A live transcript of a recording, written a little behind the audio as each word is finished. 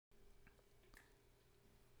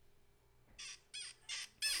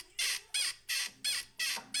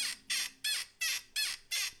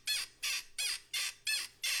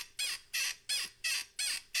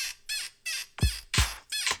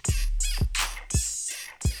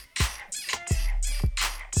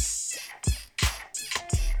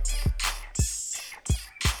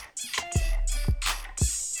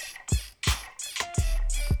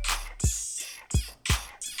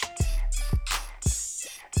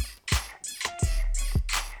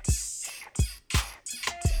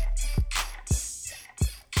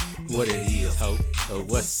What it is, Hope? So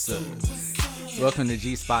what's up? Welcome to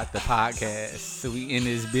G Spot the podcast. So we in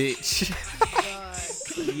this bitch.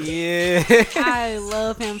 Yeah. I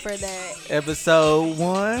love him for that. Episode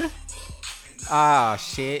 1. Ah,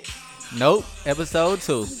 shit. Nope. Episode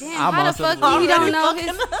 2. Damn, I'm how on the some fuck you don't know bullshit.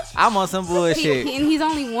 his? I'm on some bullshit. And he's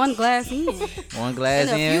only one glass in. One glass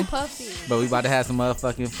And a in, few puffs in. but we about to have some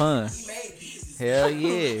motherfucking fun. Hell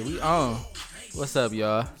yeah, we on. What's up,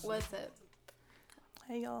 y'all? What's up?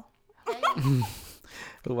 Hey y'all.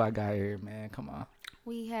 Who I got here, man? Come on.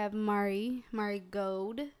 We have Mari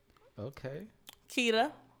Gold. Okay.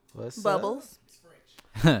 Keita. What's Bubbles.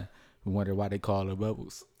 up? Wonder why they call her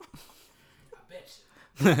Bubbles.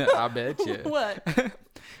 I bet you. What?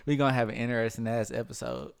 We gonna have an interesting ass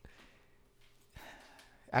episode.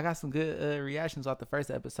 I got some good reactions off the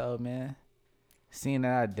first episode, man. Seeing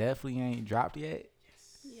that I definitely ain't dropped yet,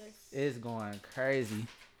 Yes. it's going crazy.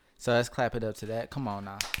 So let's clap it up to that. Come on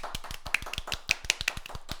now.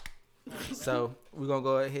 So we're gonna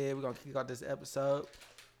go ahead. We're gonna kick off this episode.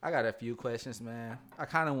 I got a few questions, man. I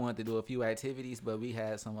kind of wanted to do a few activities, but we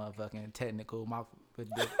had some fucking technical. We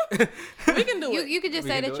can do it. You could just We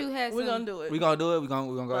say can that do you had. We're some- gonna do it. We gonna do it. We gonna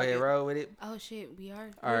go Fuck ahead and it. roll with it. Oh shit, we are.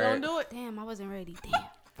 All We're right. gonna do it. Damn, I wasn't ready. Damn.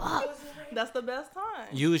 Fuck. That's the best time.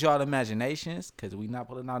 Use y'all imaginations, cause we not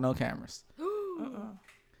pulling out no cameras. Uh-uh.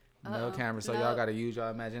 No Uh-oh. cameras, so No. y'all gotta use y'all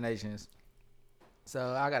imaginations.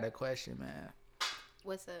 So I got a question, man.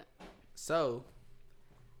 What's up? So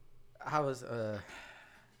I was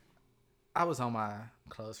on my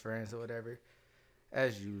close friends or whatever,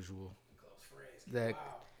 as usual. That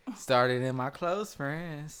started in my close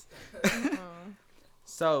friends.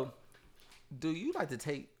 So, do you like to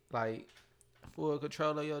take like full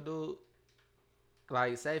control of your dude?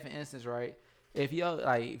 Like, say for instance, right? If you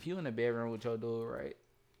in the bedroom with your dude, right,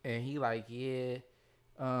 and he like, yeah,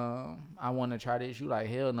 I want to try this. You like,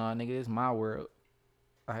 hell no, nigga, this my world.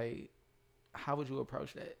 Like, how would you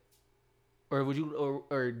approach that? Or would you,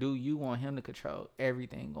 or do you want him to control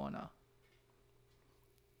everything going on?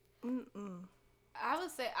 I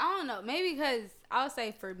would say I don't know. Maybe because I would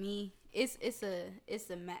say for me, it's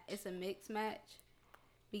a mixed match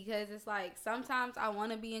because it's like sometimes I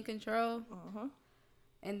want to be in control,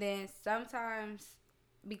 and then sometimes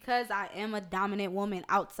because I am a dominant woman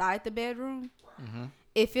outside the bedroom,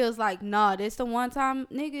 it feels like nah, this the one time,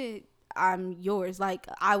 nigga. I'm yours. Like,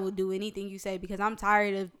 I will do anything you say because I'm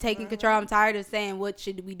tired of taking control. I'm tired of saying, what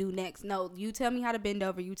should we do next? No, you tell me how to bend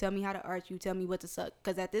over. You tell me how to arch. You tell me what to suck.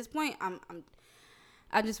 Because at this point,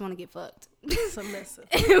 I just want to get fucked. Submissive.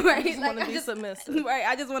 Right? Just want to be submissive. Right.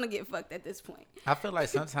 I just want to get fucked at this point. I feel like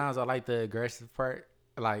sometimes I like the aggressive part,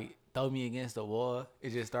 like throw me against the wall. It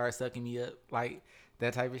just starts sucking me up, like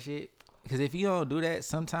that type of shit. Because if you don't do that,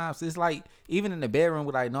 sometimes it's like, even in the bedroom,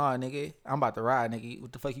 we're like, nah, nigga, I'm about to ride, nigga.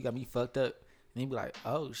 What the fuck, you got me fucked up? And you be like,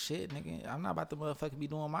 oh, shit, nigga, I'm not about to motherfucking be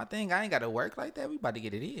doing my thing. I ain't got to work like that. We about to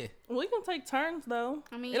get it in. We can take turns though.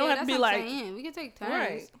 I mean, it don't have to be like we can take turns.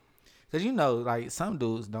 right. Because, you know, like, some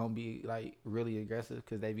dudes don't be, like, really aggressive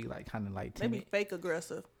because they be, like, kind of, like, They be timid. fake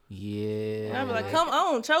aggressive. Yeah. And I be like, come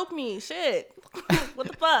on, choke me, shit. What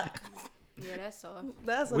the fuck? Yeah, that's all.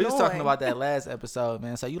 That's We annoying. was talking about that last episode,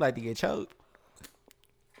 man. So you like to get choked.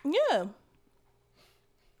 Yeah.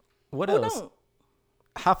 What Who else? don't?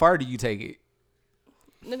 How far do you take it?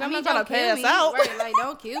 Nigga, I I'm mean, not trying don't to kill pass me. out. Right, like,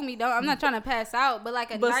 don't kill me. I'm not trying to pass out, but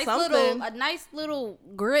like a But nice little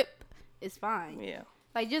grip is fine. Yeah.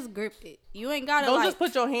 Like, just grip it. You ain't gotta Don't like just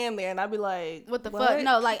put your hand there and I be like, what the fuck.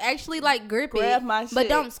 No, like actually like grip Grab it, my but shit.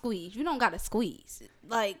 don't squeeze. You don't gotta squeeze.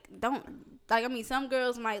 Like, don't. Like, I mean, some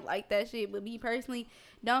girls might like that shit, but me personally,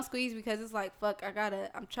 don't squeeze because it's like, fuck,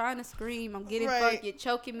 I'm trying to scream. I'm getting Right. fucked. You're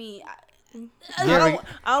choking me. I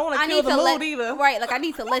don't want to kill the mood either. Right, like I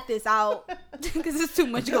need to let this out because it's too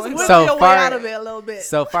much going Whip on. So your way far- out of it a little bit.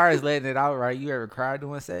 So far as letting it out, right? You ever cried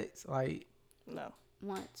doing sex? Like, No.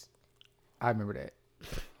 Once, I remember that.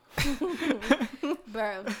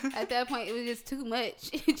 bro. At that point, it was just too much.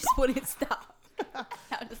 It just wouldn't stop. I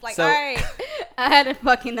was just like, So- all right, I had it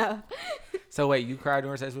fucking up. So wait, you cried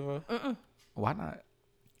during sex before? Mm-mm. Why not?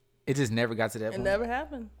 It just never got to that It point. never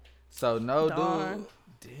happened. So no, Darn.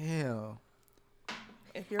 dude. Damn.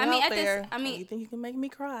 If you're I mean, out at this- there, I mean- and you think you can make me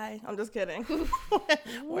cry? I'm just kidding.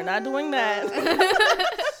 We're not doing that.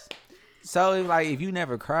 So if you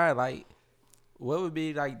never cried, like, what would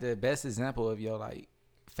be like the best example of your like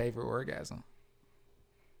favorite orgasm?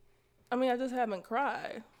 I mean, I just haven't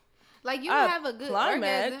cried. Like, you I have a good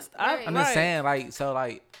climaxed. orgasm. I- Right. I'm just Right. saying, like, so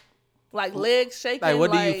like Like legs shaking.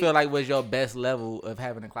 what do you feel like was your best level of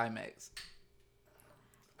having a climax?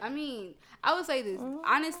 I mean, I would say this.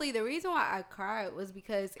 Honestly, the reason why I cried was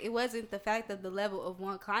because it wasn't the fact of the level of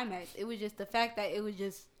one climax. It was just the fact that it was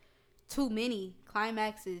just too many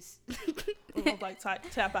climaxes. It was like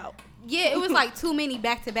tap out. Yeah, it was like too many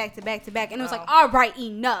back to back to back to back. And it was like, all right,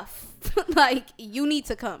 enough. Like, you need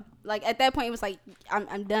to come. Like, at that point, it was like,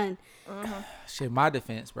 I'm done. Shit, my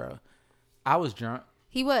defense, bro. I was drunk.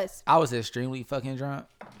 He was. I was extremely fucking drunk.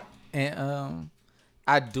 And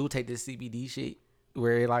I do take this CBD shit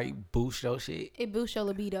where it like boosts your shit. It boosts your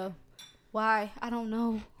libido. Why? I don't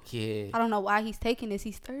know. Yeah. I don't know why he's taking this.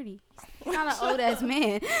 He's 30. He's not an old ass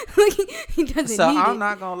man. He doesn't So need I'm it.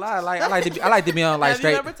 not gonna lie. Like I like to be on like Have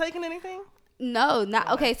straight. you ever taken anything? No, not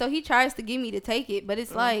okay. So he tries to get me to take it, but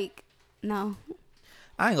it's like, no.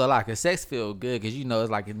 I ain't gonna lie, cause sex feel good, cause you know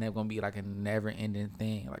it's like it's never gonna be like a never ending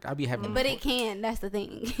thing. Like I be having, But it can. That's the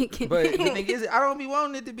thing. It can. but the thing is, I don't be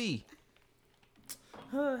wanting it to be.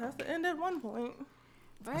 It has to end at one point.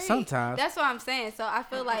 Right. Sometimes. That's what I'm saying. So I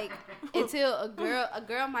feel like until a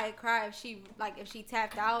girl might cry if she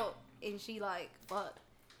tapped out and she like fuck,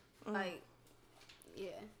 like, yeah.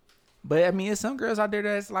 But I mean, it's some girls out there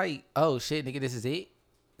that's like, oh shit, nigga, this is it.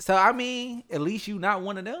 So I mean, at least you not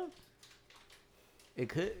one of them.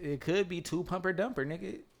 It could be two pumper dumper,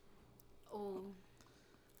 nigga. Ooh.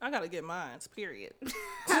 I gotta get mines. Period.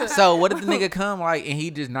 So what if the nigga come like and he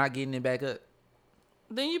just not getting it back up?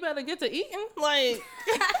 Then you better get to eating. Like,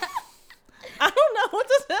 I don't know what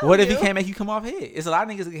to tell What if you. he can't make you come off head? It's a lot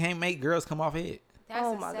of niggas that can't make girls come off head. That's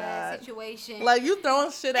Oh a my sad God. situation. Like, you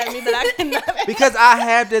throwing shit at me that I cannot. Because I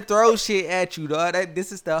have to throw shit at you, dog.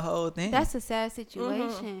 This is the whole thing. That's a sad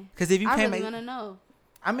situation. Because if you I can't really make, want to know.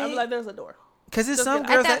 I I'm mean, like, there's a door. because it's just some get-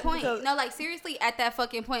 At girls that that point, because- no, like seriously, at that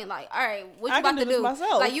fucking point, like, all right, what you I about can to do this do?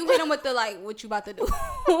 myself. Like, you hit him with the like, what you about to do?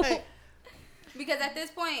 Hey. Because at this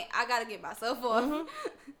point, I gotta get myself off.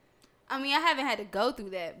 I mean, I haven't had to go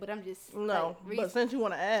through that, but I'm just No, Like, but since you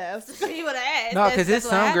want to ask, you would have asked. no, because that's it's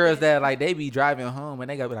some what girls happened. that like they be driving home and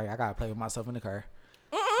they gotta be like, I gotta play with myself in the car.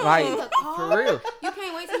 Like for real. You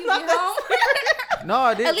can't wait till you get home.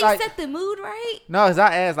 No, this At least like set the mood right. no, cause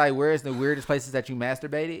I asked like, where's the weirdest places that you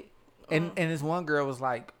masturbated? And this one girl was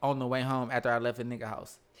like on the way home after I left the nigga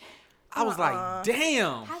house. I was like,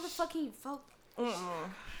 damn. How the fuck can you focus?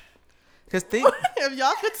 Cause think if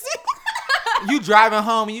y'all could see, you driving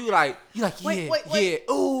home and you like yeah, Wait. yeah,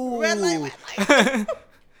 ooh. Red light.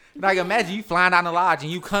 Like imagine you flying down the lodge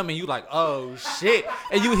and you coming, you like, oh shit,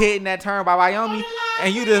 and you hitting that turn by Wyoming,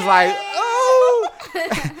 and you just like, oh,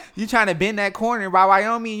 you trying to bend that corner by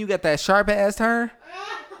Wyoming, and you got that sharp ass turn,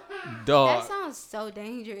 dog. That sounds so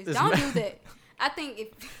dangerous. It's Don't ma- do that. I think if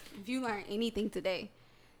you learn anything today,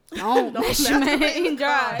 don't masturbate and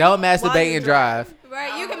drive. Don't While masturbate you and drive.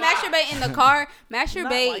 Right, you can masturbate in the car, while you're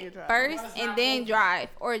masturbate driving. first and then drive,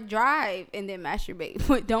 or drive and then masturbate,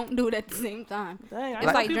 but don't do it at the same time. Dang, I It's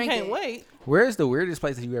like like people drinking. can't wait. Where's the weirdest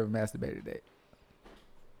place that you ever masturbated at?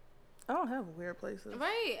 I don't have weird places.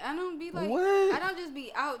 Right, I don't be like, What? I don't just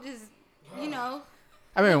be out just, you know,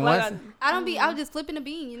 I mean, Like once I don't be out just flipping a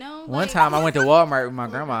bean, you know. one Like, time I went to Walmart with my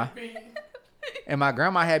grandma, and my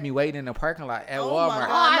grandma had me waiting in the parking lot at Oh my Walmart.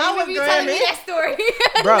 Oh, I Not remember with you telling me Granny. that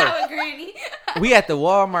story. Bro. Not with Granny. We at the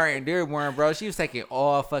Walmart in Dearborn, bro. She was taking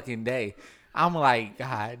all fucking day. I'm like,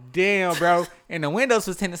 God damn, bro. And the windows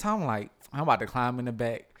was tinted, so I'm like, I'm about to climb in the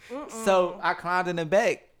back. So I climbed in the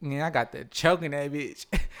back, and I got the choking that bitch.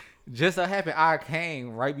 Just so happened, I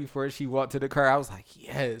came right before she walked to the car. I was like,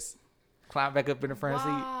 yes. Climb back up in the front seat.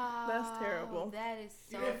 Wow, That's terrible. That is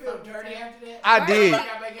so You didn't feel fucking dirty terrible. after that? I Got did.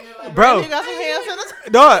 back in there like, Bro, You got some hand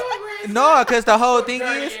sanitizer? no, because the whole thing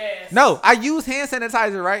Dirty is, ass. no, I use hand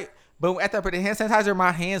sanitizer, right? But after I put the hand sanitizer,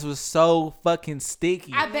 my hands was so fucking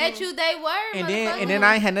sticky. I bet you they were. And then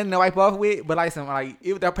I ain't had nothing to wipe off with, but like some like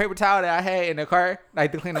it was the paper towel that I had in the car,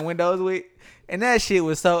 like to clean the windows with. And that shit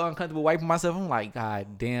was so uncomfortable wiping myself. I'm like,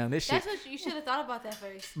 God damn, this shit. That's what you should have thought about that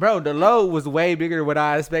first. Bro, the load was way bigger than what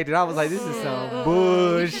I expected. I was like, this is some You should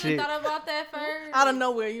bullshit. have thought about that first. Out of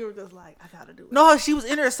nowhere, you were just like, I gotta do it. No, she was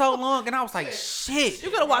in there so long, and I was like, shit. You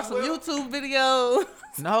gotta watch some YouTube videos.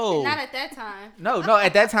 No. Not at that time. No,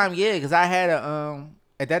 at that time, yeah, because I had a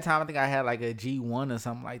at that time I think I had like a G1 or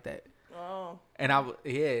something like that. Oh. And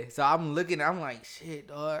yeah, so I'm looking, I'm like, shit,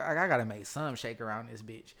 dog, I gotta make some shake around this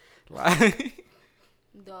bitch. Like,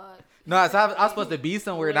 Dog. no, so I was supposed to be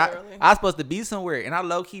somewhere, and Literally. I was supposed to be somewhere, and I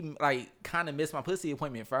low key like kind of missed my pussy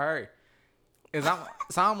appointment for her.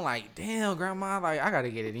 So I'm like, damn, grandma, like I gotta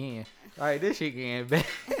get it in. Like this shit getting bad.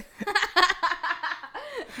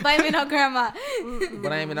 Blame it on grandma.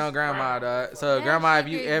 But I ain't even on grandma, dog. So That grandma, shit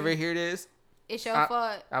if you crazy. ever hear this, It's your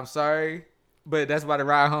fault. I'm sorry, but that's why the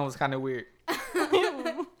ride home was kind of weird.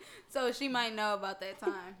 So she might know about that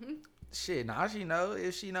time. Shit, now she know.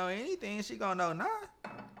 If she know anything, she gonna know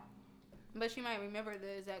now. But she might remember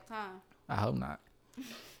the exact time. I hope not.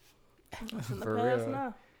 It's in the For past real.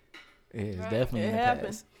 now. Yeah, it's Right. definitely It in the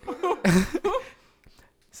happened. past.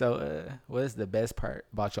 So, what is the best part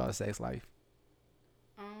about y'all's sex life?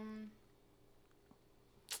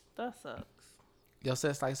 That sucks. Your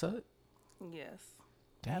sex life suck? Yes.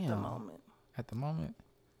 Damn. At the moment. At the moment.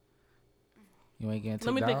 You ain't getting took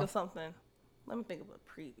Let me down? think of something. Let me think of a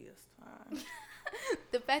previous time.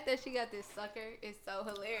 The fact that she got this sucker is so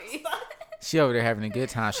hilarious. She over there having a good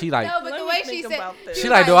time. She like, No, but Let the me way think she said, about this. she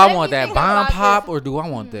was like, do "Let I me want that think bomb about pop this." or do I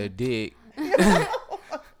want the dick?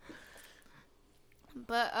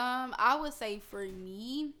 But I would say for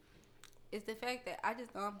me, it's the fact that I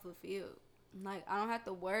just know I'm fulfilled. Like I don't have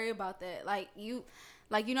to worry about that. Like you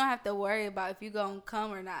don't have to worry about if you gonna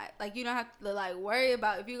come or not. Like you don't have to like worry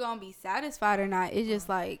about if you gonna be satisfied or not. It's just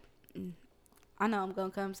like I know I'm gonna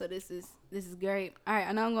come, so this is great. All right,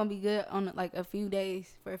 I know I'm gonna be good on like a few days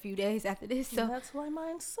after this. So That's why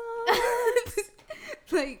mine sucks.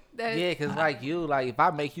 like that, Yeah, cause like you, like if I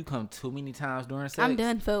make you come too many times during sex, I'm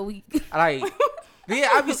done for a week. Like, yeah,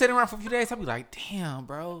 I be sitting around for a few days. I be like, damn,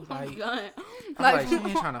 bro, I'm like, done. I'm like, she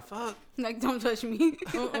ain't trying to fuck. Like don't touch me.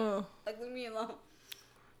 Mm-mm. Like leave me alone.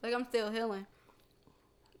 Like I'm still healing.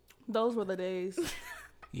 Those were the days.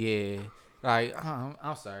 Yeah, like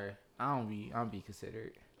I'm sorry, I don't be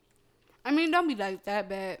considerate. I mean, don't be like that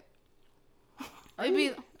bad. Are It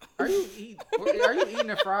be you eating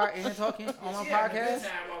a fry and talking on my podcast?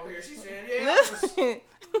 Listen.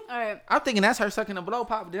 all right. I'm thinking that's her sucking a blow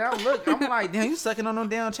pop. Then I'm like, damn, you sucking on them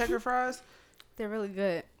damn checker fries? They're really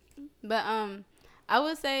good. But I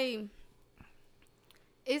would say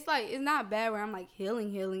it's like it's not bad where I'm like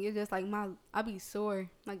healing. It's just like I be sore,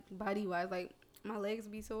 like body wise, like my legs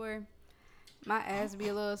be sore, my ass be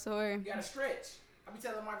a little sore. You gotta stretch. I be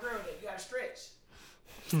telling my girl that you gotta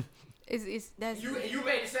stretch. It's that's You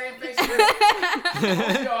made the same face.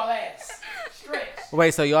 You all ass. Stretch.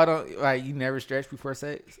 Wait, so y'all don't like you never stretch before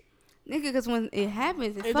sex? nigga, because when it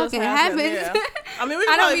happens, it It just fucking happens, happens. yeah. I mean, we I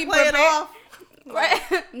can don't probably be play it prepared. off.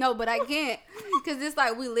 Right? No, but I can't. Because it's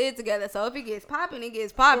like we live together. So if it gets popping, it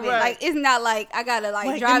gets popping. Right. Like, it's not like I got to, like,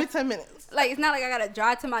 Wait, drive. give me 10 minutes. Like, it's not like I got to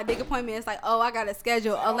drive to my dick appointment. It's like, oh, I got to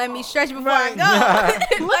schedule. Oh, let me stretch before Right. I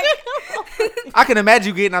go. like, I can imagine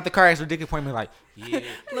you getting out the car after a dick appointment, like, yeah,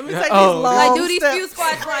 Let me take Oh, these long like, do these steps. few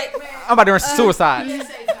squats, like, I'm about to run suicide.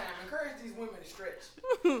 PSA time. Encourage these women to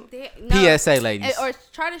stretch. no. PSA, ladies. Or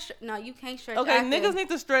try to, no, you can't stretch Okay, after. niggas need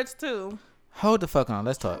to stretch too. Hold the fuck on.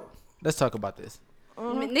 Let's talk. Let's talk about this.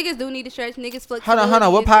 Niggas do need to stretch. Niggas flex. Hold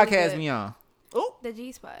on. What podcast me on? Oh, The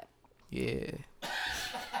G spot. Yeah,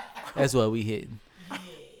 that's what we hitting.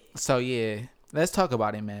 So yeah, let's talk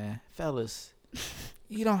about it, man, fellas.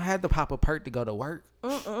 You don't have to pop a perk to go to work.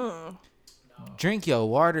 Drink your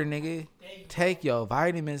water, nigga. Take your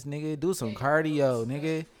vitamins, nigga. Do some cardio,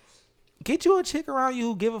 nigga. Get you a chick around you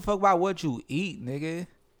who give a fuck about what you eat, nigga.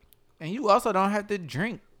 And you also don't have to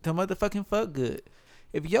drink to motherfucking fuck good.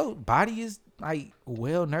 If your body is like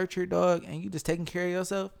well nurtured, dog, and you just taking care of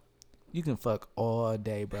yourself, you can fuck all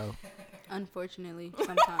day, bro. Unfortunately,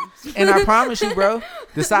 sometimes. And I promise you, bro,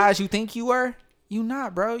 the size you think you were, you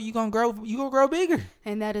not, bro. You gonna grow bigger.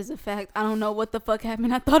 And that is a fact. I don't know what the fuck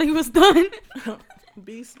happened. I thought he was done.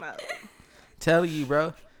 be smiling. Tell you,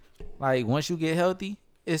 bro. Like once you get healthy,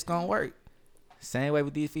 it's gonna work. Same way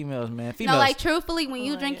with these females, man. Females, No, like truthfully, when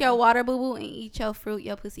you drink yeah. your water, boo boo, and eat your fruit,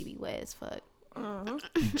 your pussy be wet as fuck.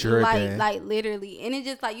 dripping. Like literally, and it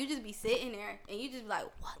just like you just be sitting there and you just be like,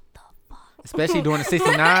 what the fuck? Especially during the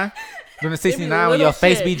 69. During the 69, when little your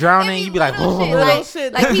face shit. be drowning, you be like, Little shit, whoa. Little like,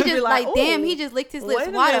 shit. like he You just be like, like, damn, ooh, he just licked his lips. wait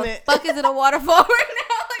a Why the minute. fuck is it a waterfall right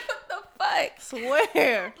now? Like what the fuck?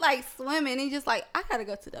 Swear. Like swimming, he just like I gotta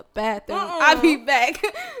go to the bathroom. I'll be back.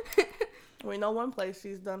 We know one place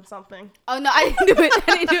she's done something. Oh no, I didn't do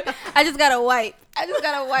it. I just gotta wipe.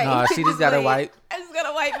 Nah, she just gotta wait. wipe. I just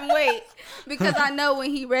gotta wipe and wait because I know when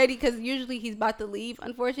he ready. Because usually he's about to leave,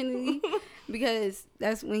 unfortunately, because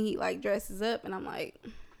that's when he like dresses up, and I'm like,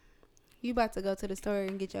 you about to go to the store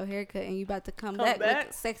and get your hair cut, and you about to come back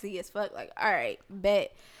look sexy as fuck. Like, all right,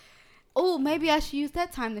 bet. Oh, maybe I should use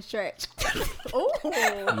that time to stretch.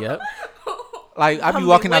 Oh. Yep. Like I be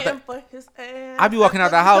walking out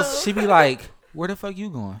the house. She be like, "Where the fuck you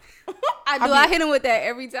going?" I hit him with that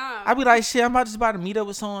every time. I be like, "Shit, I'm just about to meet up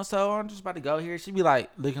with so and so. I'm just about to go here." She be like,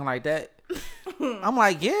 looking like that. I'm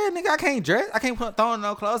like, "Yeah, thigga, I can't dress. I can't throw on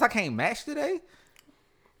no clothes. I can't match today."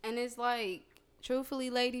 And it's like, truthfully,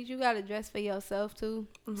 ladies, you gotta dress for yourself too.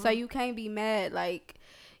 So you can't be mad. Like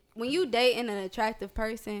when you dating an attractive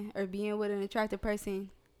person or being with an attractive person,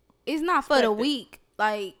 it's not for the Respect it. weak.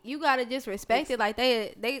 Like, you gotta just respect it. Like,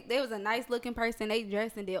 they was a nice looking person. They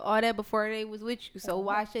dressed and did all that before they was with you. So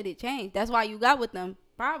why should it change? That's why you got with them,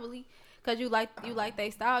 probably, cause you like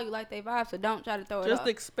their style, you like their vibe. So don't try to throw it Just off.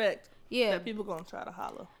 expect Yeah, that people gonna try to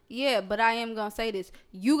holler. yeah. But I am gonna say this: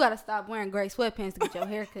 you gotta stop wearing gray sweatpants to get your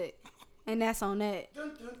hair cut, and that's on that. Dun,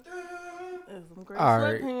 dun, dun. There's some great All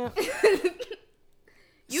right. sweatpants.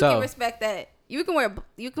 You So- can respect that. You can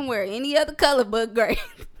wear any other color but gray.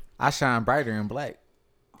 I shine brighter in black.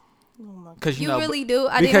 Oh my God. Cause you, You know, really do.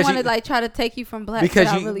 I because didn't want to you- like try to take you from black. because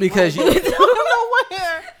but I you- really because want you- to. I don't know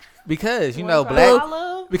where. because you Wanna know try black.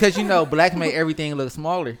 holler? Because you know black make everything look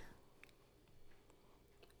smaller.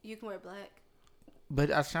 You can wear black,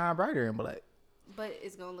 But I shine brighter in black. but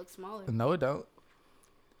it's gonna look smaller. No, it don't.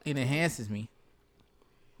 It enhances me.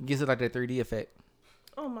 Gives it like that 3D effect.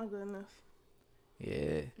 Oh my goodness.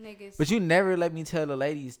 Yeah. Niggas. But you never let me tell the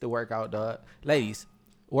ladies to work out, dog. Ladies,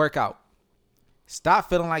 work out. Stop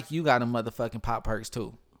feeling like you got a motherfucking pop perks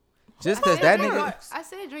too. Just cause that nigga. I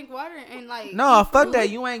said drink water and like. No, eat fuck fruit. that.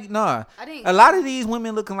 You ain't nah. I didn't. A lot of these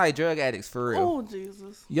women looking like drug addicts for real. Oh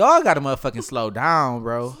Jesus. Y'all gotta motherfucking slow down,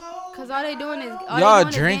 bro. Cause all they doing is Y'all they doing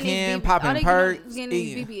is drinking, getting these popping all they doing is perks, getting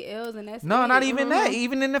these eating. BBLs, and that's No, it. not even that.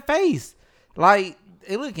 Even in the face. Like,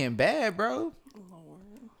 it looking bad, bro.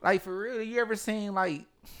 Like, for real. You ever seen, like,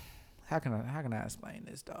 how can I explain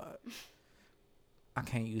this, dog? I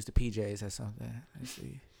can't use the PJs or something. Let's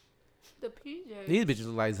see. The PJ. These bitches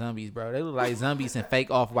look like zombies, bro. They look like zombies and fake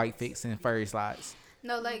off-white fix and furry slides.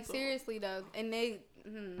 No, like seriously though, and they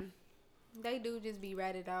do just be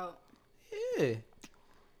ratted out. Yeah.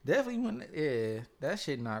 Definitely when, yeah, that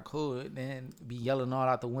shit not cool. Then be yelling all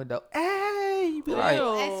out the window. Hey, you be like,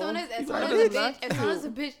 Ew. As soon as You a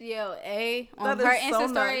like, bitch yell "a" on That her is so Insta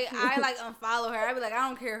story, not I cute. like unfollow her. I be like, I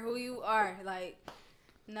don't care who you are. Like,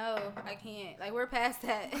 no, I can't. Like, we're past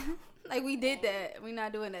that. Like, we did that. We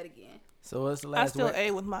not doing that again. so what's the I last still word? A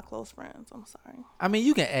with my close friends. I'm sorry. I mean,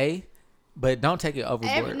 you can A, but don't take it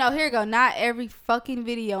overboard. No, here you go. Not every fucking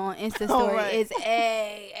video on Insta story Alright. is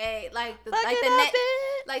A. Like the Fuck like it the up, next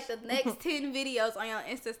bitch. like the next 10 videos on your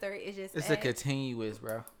Insta story is just It's A. a continuous,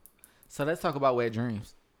 bro. So let's talk about wet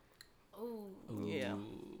dreams. Ooh. Yeah.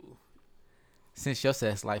 Ooh. Since your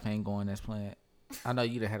sex life ain't going as planned, I know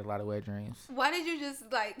you done had a lot of wet dreams. Why did you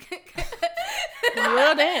just like?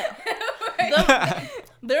 Well, damn.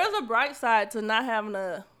 There's a bright side to not having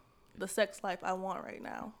the sex life I want right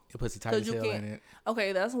now. It puts a tight 'Cause you tail can't- in it.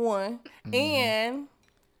 Okay, that's one. And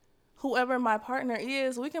whoever my partner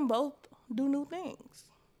is, we can both do new things.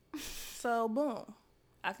 So boom,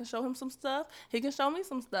 I can show him some stuff. He can show me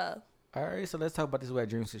some stuff. All right, so let's talk about this wet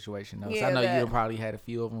dream situation, though. 'Cause Yeah, I know that. you done probably had a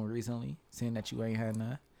few of them recently, seeing that you ain't had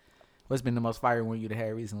none. What's been the most fire one you'd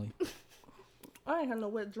had recently? I ain't had no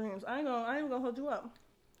wet dreams. I ain't gonna hold you up.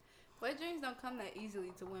 Wet dreams don't come that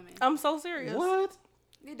easily to women. I'm so serious. What?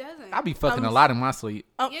 It doesn't. I be fucking a lot in my sleep.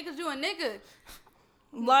 Yeah, cause you a nigga.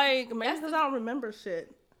 Like maybe That's because the- I don't remember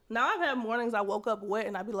shit. Now I've had mornings I woke up wet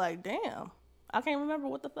and I be like, damn, I can't remember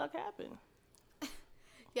what the fuck happened.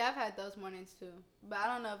 Yeah, I've had those mornings too. But I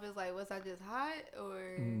don't know if it's like, was I just hot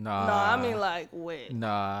or? Nah. No, I mean like wet.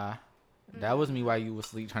 Nah. That was me while you was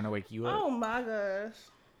asleep trying to wake you up. Oh my gosh.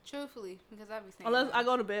 Truthfully, because I be saying. Unless that. I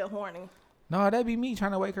go to bed horny. No, that'd be me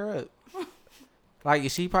trying to wake her up. Like,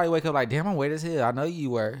 she probably wake up like, damn, I'm wet as hell. I know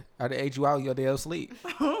you were. I'd age you out of your damn sleep.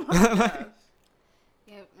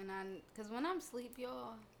 Yep, and cause when I'm sleep,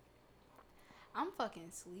 y'all, I'm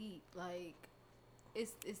fucking sleep. Like,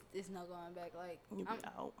 it's no going back. Like, You be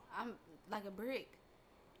out. I'm like a brick,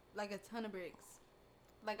 like a ton of bricks.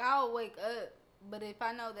 Like, I'll wake up, but if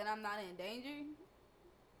I know that I'm not in danger,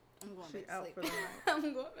 I'm going She back to out sleep. for the night. I'm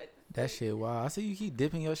going back. That shit, wow. I see you keep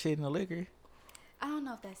dipping your shit in the liquor. I don't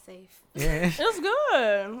know if that's safe. Yeah. It's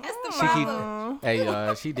good. That's the She keep, problem.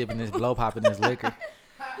 hey, she dipping this blow pop in this liquor.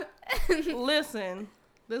 Listen,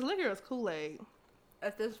 this liquor is Kool-Aid,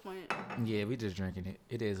 At this point, Yeah, we just drinking it.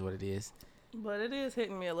 It is what it is. but it is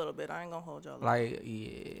hitting me a little bit. I ain't gonna hold y'all up. Like,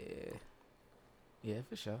 yeah. Yeah,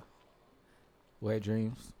 for sure. Wet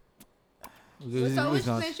dreams. so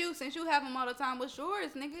since you have them all the time, what's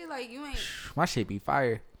yours, nigga? Like, you ain't My shit be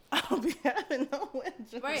fire. I don't be having no wet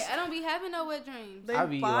dreams. right. I don't be having no wet dreams. They I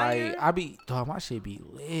be fire? like, dog, my shit be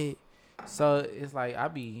lit. So it's like, all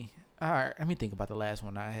right, let me think about the last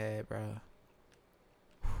one I had, bro.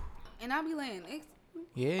 And I be laying.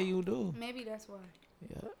 Yeah, you do. Maybe that's why.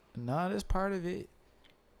 Yeah. No, that's part of it.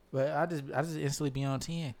 But I just instantly be on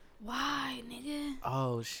 10. Why, nigga?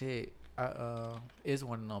 Oh shit. It's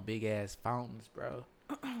one of them big ass fountains, bro.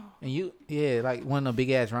 And like one of them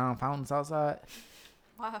big ass round fountains outside.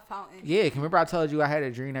 Why a fountain? Yeah, can remember I told you I had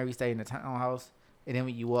a dream that we stayed in the townhouse and then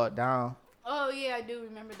when you walk down, Oh yeah, I do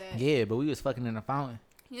remember that. yeah, but we was fucking in the fountain.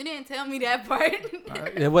 You didn't tell me that part.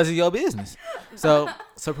 It wasn't your business. So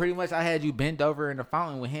pretty much I had you bent over in the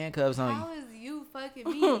fountain with handcuffs on you. How is you fucking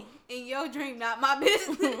me in your dream, not my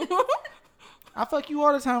business? I fuck you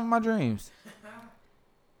all the time in my dreams.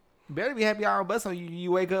 You better be happy I don't bust on you.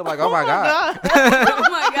 You wake up like, oh my God. Oh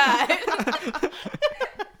my God.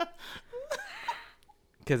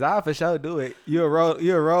 Cause I for sure do it. You'll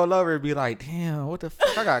roll over and be like, damn, what the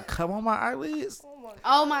fuck? I got cum on my eyelids.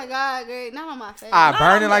 Oh my God, Greg. Not on my face. I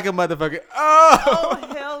burn it like a motherfucker. Oh,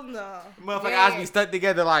 Oh hell no. motherfucker, eyes be stuck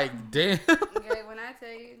together like, damn. Greg, when I tell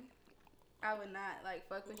you, I would not like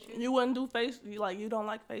fuck with you. You wouldn't do face. You don't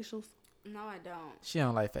like facials. No, I don't. She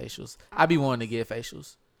don't like facials. I be wanting to get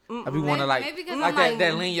facials. I be wanting to Maybe 'cause like I'm like-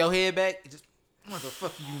 that lean your head back. Just, what the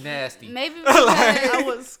fuck you nasty. Maybe I because,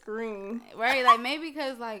 would scream. right? Like maybe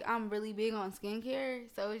because like I'm really big on skincare,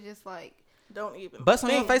 so it's just like, Don't even. Bust on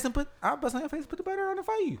your think. face and I'll bust on your face and put the butter on it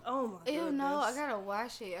for you. Oh my. ew, no, I goodness. gotta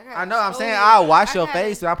wash it. I know, I'm saying I'll wash your gotta-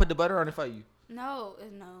 face and I'll put the butter on it for you. No,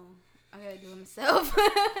 I gotta do it myself.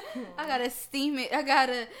 I gotta steam it. I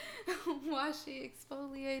gotta wash it,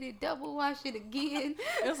 exfoliate it, double wash it again.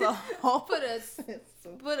 It's a whole. put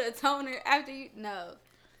a toner after you. No,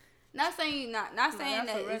 not saying you're not saying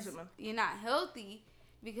that's a that regimen. you're not healthy,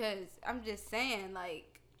 because I'm just saying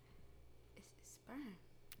like it's sperm.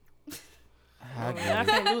 I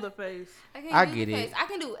can't do the face. I do get the it. face. I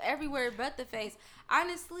can do everywhere but the face.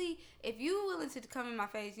 Honestly, if you willing to come in my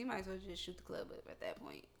face, you might as well just shoot the club up at that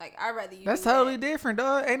point. Like I'd rather you. That's do totally that. different,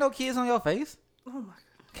 dog. Ain't no kids on your face. Oh my.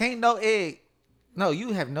 Can't no egg. No,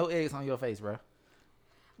 you have no eggs on your face, bro.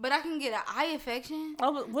 But I can get an eye infection.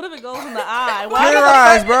 Oh, but what if it goes in the eye? Clear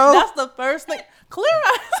eyes, bro. That's the first thing. Clear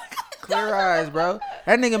eyes. Clear eyes, bro.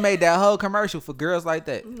 That nigga made that whole commercial for girls like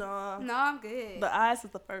that. No. No, I'm good. The eyes is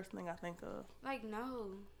the first thing I think of. Like no,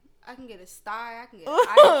 I can get a sty. I can get an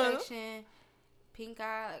eye infection, pink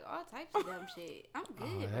eye, like all types of dumb shit. I'm good,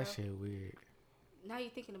 Oh, bro. that shit weird. Now you're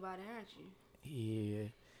thinking about it, aren't you? Yeah.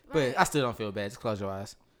 Right. But I still don't feel bad. Just close your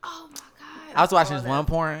eyes. Oh my God. I was watching this that. one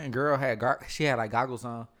porn and girl had she had like goggles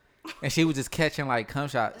on, and she was just catching like cum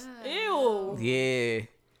shots. Ew. Yeah.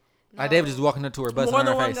 Like they were just walking up to her, busting More on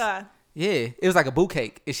her than one face. guy. Yeah, it was like a boot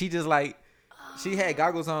cake, and she just like she had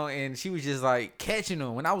goggles on, and she was just like catching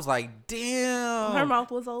them. And I was like, damn, Her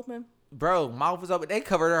mouth was open. bro, mouth was open. They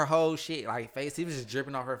covered her whole shit, like face. It was just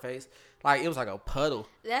dripping off her face, like it was like a puddle.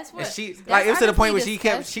 That's what. And she that's like it was to the point where honestly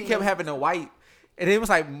she kept having to wipe, and it was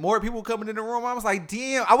like more people coming in the room. I was like,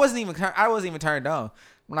 damn, I wasn't even turned on.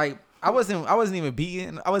 Like I wasn't even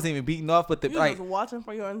beating off, but the You like just watching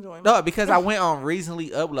for your enjoyment. no, because I went on recently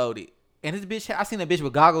uploaded. And this bitch, I seen a bitch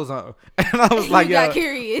with goggles on, and I was like, you got yo.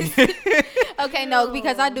 curious. Okay, no,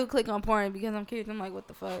 because I do click on porn because I'm curious. I'm like, what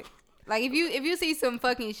the fuck? Like if you see some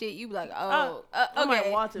fucking shit, you be like, oh, I might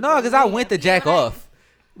okay. watch it. No, but because I yeah. went to jack off,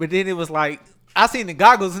 but then it was like I seen the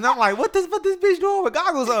goggles, and I'm like, what this bitch doing with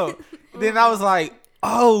goggles on? Then I was like,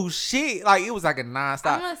 oh shit, like it was like a I'm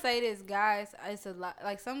nonstop. gonna say this, guys. It's a lot.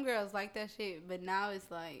 Like some girls like that shit, but now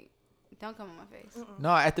it's like, don't come on my face. No,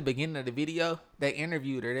 at the beginning of the video, they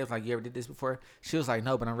interviewed her. They was like, "You ever did this before?" She was like,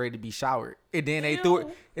 "No, but I'm ready to be showered." And then they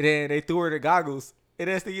threw her the goggles, and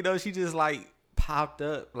that's the she just like popped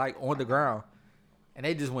up like on the ground, and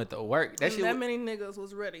they just went to work. That shit, That many niggas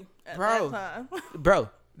was ready at Bro. that time. bro.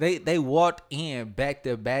 They walked in back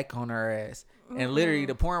to back on her ass, and literally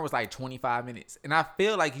the porn was like 25 minutes. And I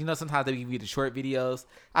feel like sometimes they give you the short videos.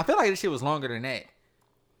 I feel like this shit was longer than that.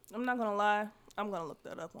 I'm not gonna lie. I'm gonna look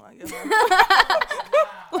that up when I get home.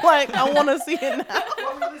 Like I want to see it now.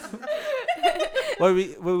 What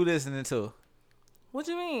we listening to? What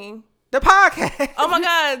you mean? The podcast. Oh my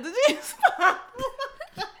god! Did you?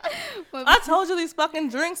 I told you these fucking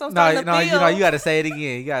drinks. I'm starting to feel. you gotta say it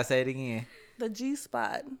again. You gotta say it again. The G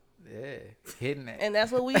spot, Yeah, hitting that and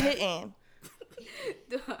that's what we hitting.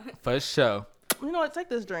 for sure. You know what? Take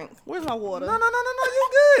this drink. Where's my water? No, you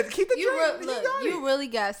good. Keep the You drink. look, got you really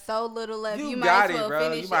got so little left. it. You, You might got as well it, bro.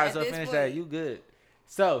 finish You might it as well at this finish point. that. You good.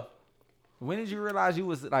 So, when did you realize you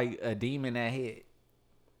was like a demon that head?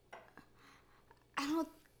 I don't.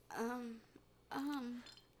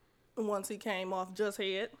 Once he came off just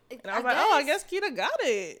head, and I I was like, oh, I guess. guess Keita got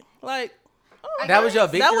it. Like, oh, That was your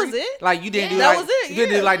victory. That was it. Like you didn't Yeah. do That like was it, you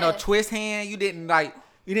didn't yeah. do like no Yeah. twist hand. You didn't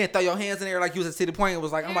throw your hands in there like you was at the point. It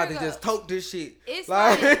was like I'm Here about it to just goes. tote this shit. It's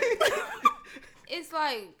like It's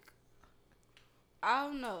like, I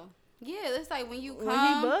don't know. Yeah, it's like when you come.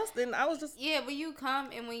 When he bust, and I was just Yeah, when you come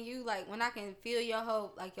and when you like when I can feel your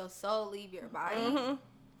whole like your soul leave your body. Mhm.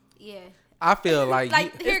 Yeah, I feel like,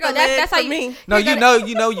 Like you, here It's go. the That's leg how for you. me. no, here you go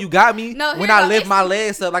know, you got me No, when here I go. lift It's- my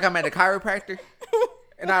legs up like I'm at the chiropractor.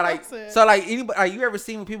 And I like, Listen. so like anybody, like you ever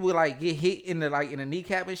seen when people like get hit in the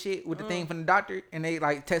kneecap and shit with the thing from the doctor and they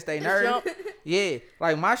like test their nerve? Jump. Yeah,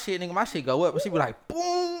 like my shit go up, but she be like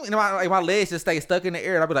boom, and my legs just stay stuck in the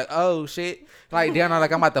air. And I be like, oh shit, like down there,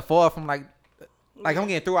 like I'm about to fall from like I'm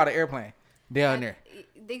getting thrown out of the airplane down there.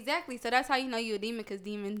 Exactly. So that's how you know you a demon, because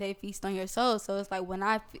demon, they feast on your soul. So it's like when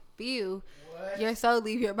I feel your soul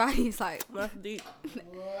leave your body, it's like That's deep.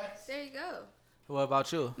 there you go. What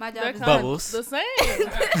about you? My job That is kind of Bubbles. the same.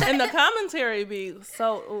 And the commentary be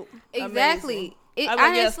so exactly. amazing. It I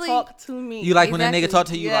would just honestly talk to me. You like when a nigga Exactly. talk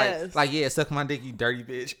to you Yes. like yeah, suck my dick, you dirty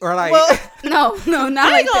bitch, or like Well, no,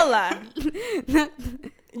 not I ain't like gonna that. lie.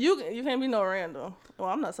 You can't be no random. Well,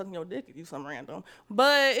 I'm not sucking your dick if you some random.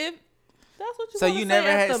 But if that's what you so wanna you say never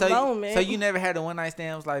at had the moment. so you never had a one night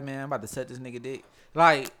stand was like, man, I'm about to suck this nigga dick,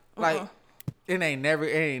 like it ain't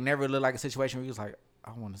never looked like a situation where you was like,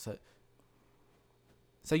 I want to suck.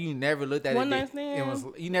 So you never looked at One a night dick. stand? It was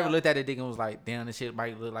you never No. looked at a dick and was like, damn, this shit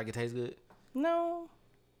might look like it tastes good. No.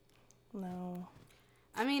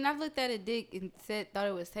 I mean, I've looked at a dick and thought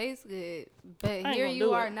it was taste good, but ain't here gonna you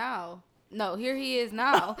do are it. now. No, here he is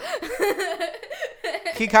now.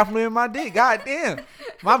 Keep complimenting my dick. God damn.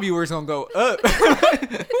 My viewers gonna go up.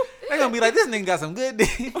 They gonna be like, this nigga got some good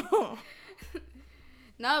dick.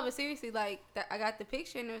 No, but seriously, like I got the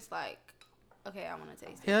picture and it's like, okay, I want to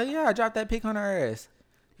taste it. Hell yeah, I dropped that pic on her ass.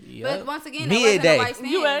 But Yep. once again, it wasn't Midday. a white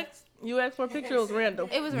stand. You asked for a picture. It was random.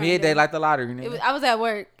 It was Midday random. like the lottery, It nigga. was, I was at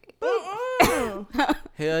work. Mm-mm.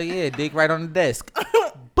 Hell yeah, dick right on the desk. I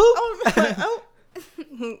Boop. was like, oh.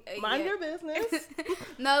 Mind Yeah. your business.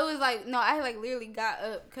 No, it was like, no, I like literally got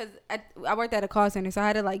up because I worked at a call center, so I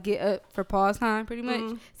had to like get up for pause time pretty much.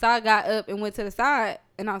 Mhm. So I got up and went to the side,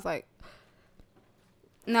 and I was like,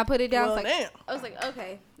 and I put it down. Well, I was like, damn. I was like,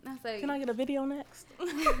 okay. I was like, Can I get a video next?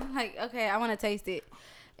 like, okay, I want to taste it.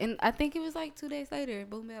 And I think it was like 2 days later,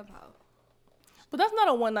 boom, bam, pow. But that's not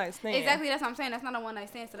a one night stand. Exactly, that's what I'm saying. That's not a one night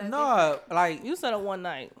stand. So that's different. No, like, You said a one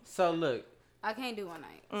night. so look, I can't do one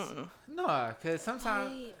night. no, cause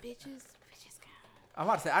sometimes Hey, bitches count. I'm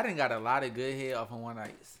about to say I didn't got a lot of good head off on one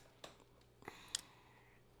nights.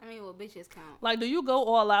 I mean, well, bitches count. Like, do you go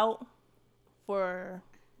all out for?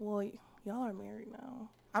 Well, y'all are married now.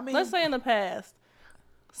 I mean, Let's say in the past,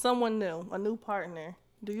 someone new, a new partner.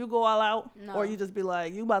 Do you go all out, No. or you just be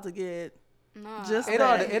like, you about to get? No, Just it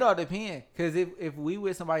that. all depends. Cause if we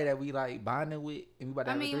with somebody that we like bonding with and we about to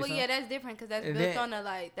I have mean, a well, threesome, yeah, that's different because that's And built then- on a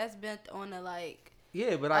like. That's built on a like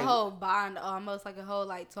yeah, but a like whole bond, almost like a whole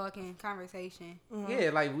like talking conversation. yeah,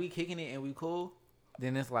 like we kicking it and we cool,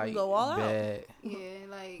 then it's like go all out. bad. Yeah,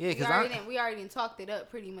 like Yeah, 'cause we already talked it up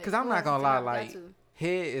pretty much. Cause I'm Well, not gonna lie, until I got like to,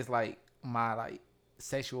 head is like my like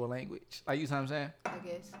sexual language. Like you know what I'm saying? I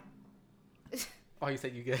guess. Oh, you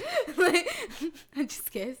said you good. I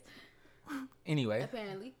just guess. Anyway,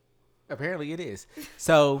 Apparently. apparently it is.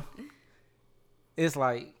 So it's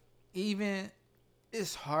like even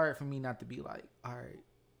it's hard for me not to be like, all right,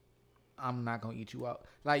 I'm not gonna eat you out.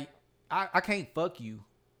 Like I can't fuck you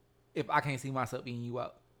if I can't see myself eating you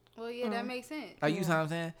out. Well, yeah, that makes sense. Like you know what I'm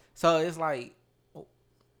saying? So it's like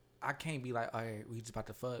I can't be like, all right, we just about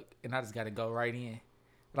to fuck, and I just gotta go right in.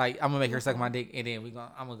 Like I'm gonna make her suck my dick, and then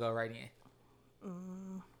I'm gonna go right in.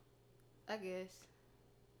 I guess.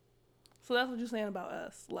 So that's what you're saying about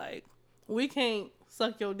us. Like, we can't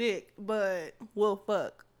suck your dick, but we'll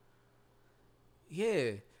fuck.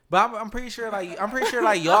 Yeah, but I'm pretty sure like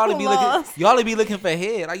y'all to be Lost. looking for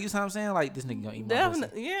head. Like you know what I'm saying? Like this nigga gonna eat my pussy.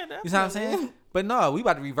 Definitely, yeah, definitely. You know what I'm saying? But no, we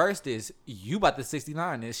about to reverse this. You about to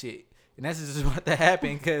 69 this shit, and that's just about to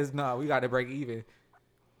happen because no, we got to break even.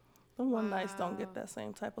 The one nights don't get that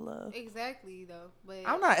same type of love. Exactly though, but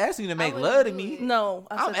I'm not asking you to make wouldn't love to do me. it. No,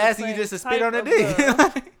 I I'm said the asking you same just to spit type on the of dick.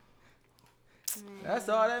 love. That's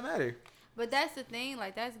all that matters. But that's the thing,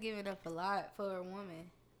 like that's giving up a lot for a woman,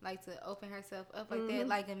 like to open herself up like that.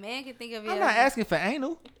 Like a man can think of it. I'm not asking for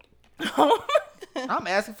anal. I'm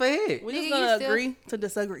asking for head. We're Nigga, just you gonna still- agree to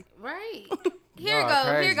disagree. Right. Here Y'all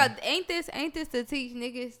go. Here crazy. go. Ain't this to teach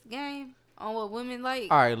niggas game on what women like?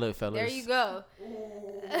 All right, look, fellas. There you go.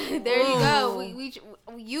 There you go.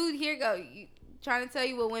 You here go. You, trying to tell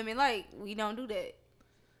you what women like. We don't do that.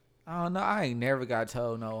 I don't know. I ain't never got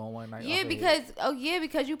told no on one night. Yeah, off of because head.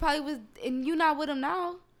 because you probably was and you not with him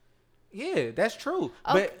now. Yeah, that's true.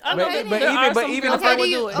 Okay, But okay, but then. There are even but some even girls if I that would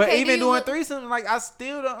would do it. but Okay, do even you doing look- threesome, like I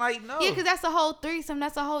still don't like no. Yeah, because that's a whole threesome.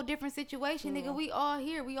 That's a whole different situation, nigga. We all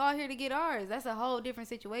here. We all here to get ours. That's a whole different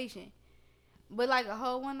situation. But like a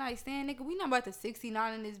whole one night stand, nigga, we not about to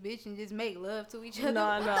 69 in this bitch and just make love to each other.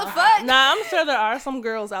 Nah, what nah. the fuck? Nah, I'm sure there are some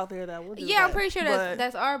girls out there that would do Yeah, that. I'm pretty sure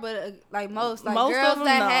that's our, but like most Most girls of them,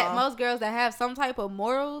 that nah. most girls that have some type of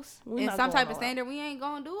morals We and not some going type of all out. standard, we ain't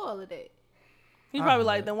gonna do all of that. He's probably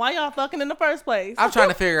like, then why y'all fucking in the first place? I'm trying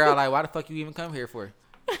to figure out like why the fuck you even come here for.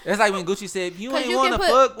 It's like when Gucci said, "You ain't you want to can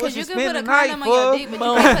fuck, put, what cause you you can spend put the a night condom on your for?" dick, but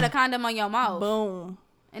you can't put a condom on your mouth, Boom.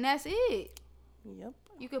 and that's it. Yep.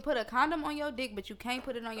 You can put a condom on your dick, but you can't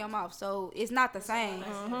put it on your mouth, so it's not the same.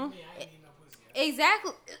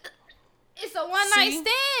 Exactly. It's a one night See?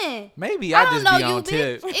 stand. Maybe I I don't just know be you, on bitch.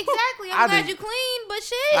 tip. Exactly. I I'm glad just- you clean, but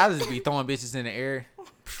shit. I just be throwing bitches in the air.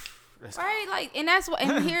 Right, like, and that's why.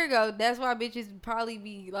 And here you go. That's why bitches probably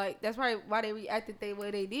be like. That's probably why they reacted the way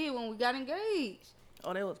they did when we got engaged.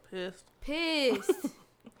 Oh, they was pissed. Pissed.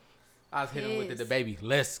 I was hitting with Pissed. the baby.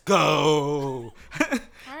 Let's go.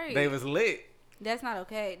 Right. They was lit. That's not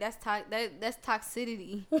okay. That's that's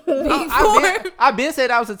toxicity. I been said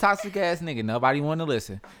I was a toxic ass nigga. Nobody want to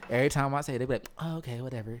listen. Every time I say it, they be like, "Oh, okay,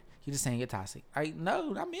 whatever. You just saying you're toxic."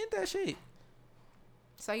 No, I meant that shit.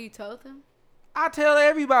 So you told them? I tell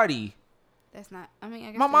everybody. That's not. I mean,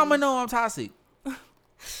 I guess My that mama is- know I'm toxic.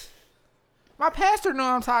 My pastor know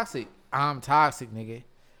I'm toxic. I'm toxic, nigga.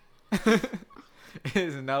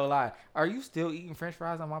 It's no lie. Are you still eating French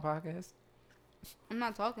fries on my podcast? I'm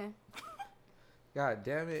not talking. God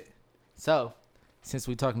damn it. So, since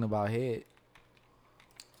we talking about head,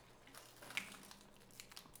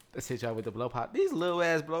 let's hit y'all with the blow pop. These little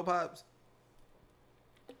ass blow pops.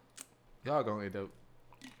 Y'all gonna end up.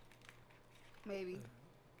 Maybe.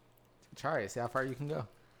 Try it. See how far you can go.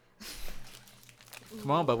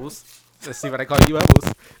 Come on, Bubbles. Let's see what I call you,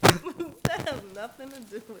 Bubbles. That has nothing to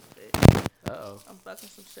do with it. Uh-oh. I'm fucking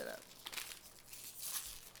some shit up.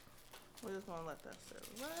 We're just gonna let that sit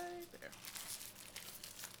right there.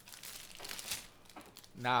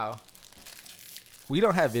 Now, we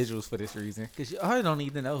don't have visuals for this reason. Because y'all don't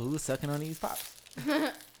need to know who's sucking on these pops.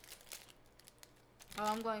 Oh,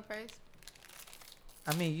 I'm going first.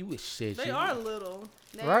 I mean, you was shit. They you- are little.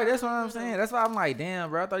 They Right, are that's what I'm little. saying. That's why I'm like, damn,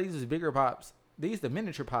 bro. I thought these was bigger pops. These the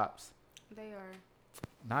miniature pops. They are.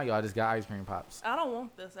 Now y'all just got ice cream pops. I don't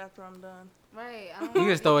want this after I'm done. Right. I don't You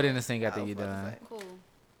want just throw it in the sink after I was you're about to done. say. Cool.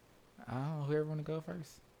 I don't know whoever want to go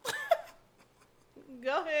first.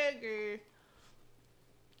 Go ahead, girl.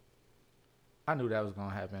 I knew that was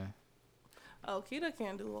gonna happen. Oh, Keita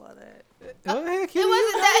can't do all that. Go ahead, Kitty. It you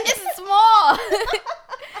wasn't got that. it. It's small.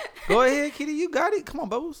 Go ahead, Kitty. You got it. Come on,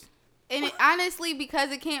 Bubbles. And it, honestly,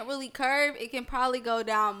 because it can't really curve, it can probably go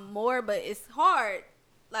down more, but it's hard.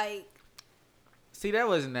 Like, See, that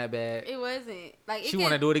wasn't that bad. it wasn't. Like, it She can,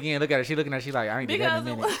 want to do it again. Look at her. She looking at her. She like, I ain't did that in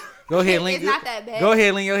a Because it minute. was- Go ahead, lean. It's not that bad. Go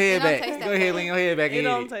ahead, lean your head It don't back. taste that Go ahead, bad. lean your head back. It and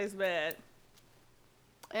don't hit it. taste bad.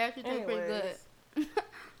 It actually tastes pretty good. Anyways.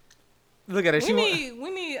 Look at her. She We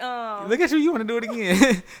want. need Look at you. You want to do it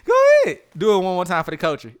again? Go ahead. Do it one more time for the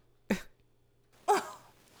culture.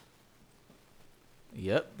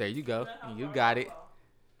 Yep. There you go. You got it.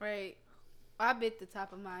 Right. I bit the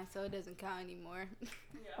top of mine, so it doesn't count anymore.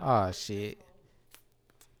 Oh shit.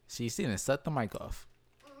 She seen it. Suck the mic off.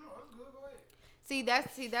 See,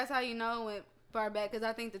 that's how you know it went far back, because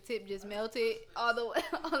I think the tip just melted all the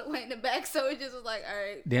way in the back, so it just was like, all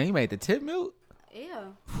right, Damn, you made the tip milk. yeah,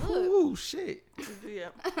 look, Ooh shit. Yeah.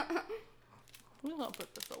 We're gonna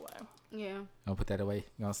put this away. yeah. Gonna put that away.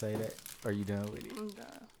 You gonna say that? Or you done with it? I'm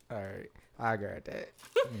done. All right. I got that.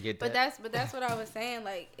 Get But that. that's what I was saying.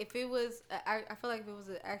 Like, if it was, I feel like if it was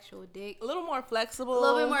an actual dick, A little more flexible. a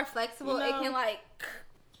little bit more flexible, You it know, can like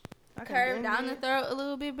I can curve bend down the it. throat a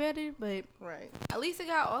little bit better. But Right. at least it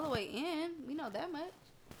got all the way in. We know that much.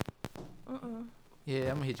 Yeah,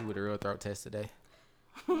 I'm gonna hit you with a real throat test today.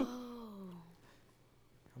 Oh,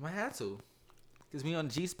 I'm gonna have to. Cause we on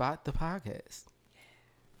G Spot the podcast.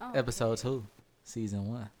 oh, Episode 2, season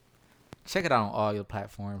 1. Check it out on all your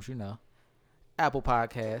platforms, you know. Apple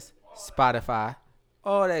Podcasts, Spotify,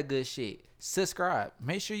 all that good shit. Subscribe.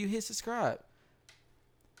 Make sure you hit subscribe.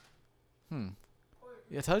 Yeah,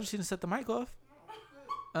 I told you she didn't set the mic off.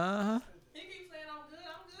 Uh-huh. He keeps saying I'm good.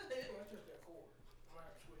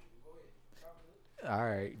 All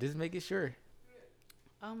right, just making sure.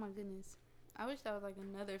 Oh my goodness. I wish that was like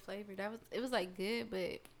another flavor. It was like good,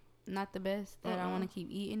 but not the best. That I want to keep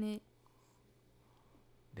eating it.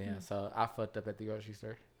 Damn, so I fucked up at the grocery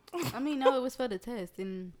store. I mean, no, it was for the test,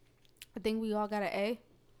 and I think we all got an A.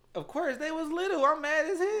 Of course, they was little. I'm mad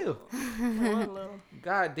as hell. One little.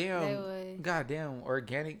 Goddamn, goddamn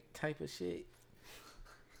organic type of shit.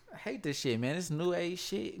 I hate this shit, man. This new age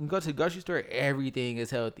shit. You go to the grocery store, everything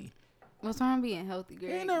is healthy. What's wrong with being healthy, girl?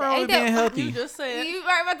 Ain't no wrong with being healthy. You just said. You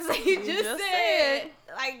right about to say you just just said.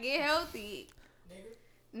 Like, get healthy.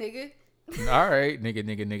 Nigga. All right,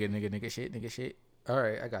 nigga shit. All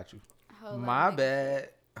right, I got you. Whole lot My of nigga bad.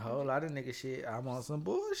 A whole lot of nigga shit. I'm on some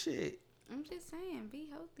bullshit. I'm just saying, be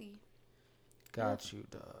healthy. Got you,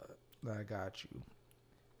 dog. I got you.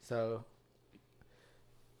 So,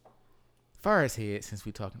 far as head, since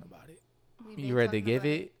we talking about it, We been you ready to talking give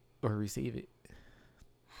about it or receive it?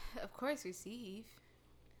 Of course, receive.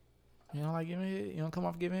 You don't like giving it? You don't come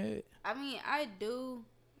off giving it? I mean, I do,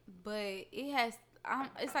 but it has.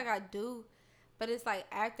 It's like I do, but it's like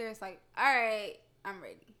after it's like, all right, I'm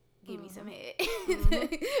ready. Give me some head.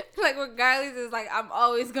 Like regardless, it's like I'm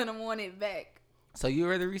always gonna want it back. So you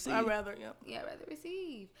rather receive? I'd rather, Yeah, I'd rather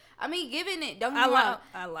receive. I mean, giving it. Don't get me wrong.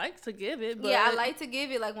 I like to give it, but Yeah, I like to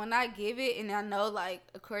give it. Like when I give it, and I know, like,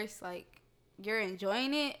 of course, like you're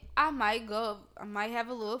enjoying it. I might have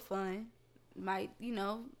a little fun. Might,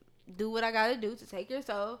 do what I gotta do to take your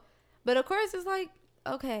soul. But of course, it's like,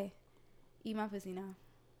 okay, eat my pussy now.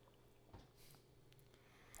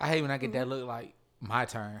 I hate when I get that look like my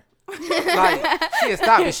turn. Like she'll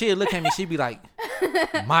stop and she'll look at me. She'll be like,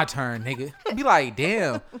 "My turn, nigga." Be like,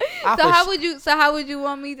 "Damn." So how would you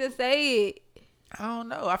want me to say it? I don't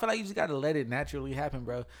know. I feel like you just gotta let it naturally happen,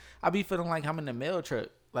 bro. I be feeling like I'm in the mail truck,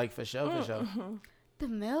 like for sure. The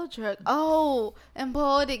mail truck. Oh, and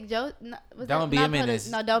Poetic Joe. No, Don't be a menace.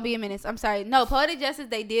 No, don't be a menace. I'm sorry. No, Poetic Justice.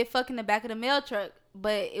 They did fuck in the back of the mail truck,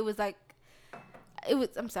 but it was like,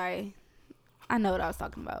 I'm sorry. I know what I was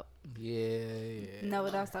talking about. Yeah. Know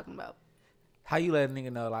what I was talking about. How you let a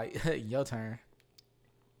nigga know, like, your turn?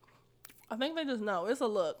 I think they just know. It's a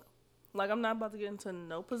look. Like, I'm not about to get into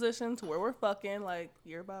no position to where we're fucking. Like,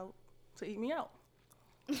 you're about to eat me out.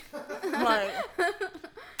 Like,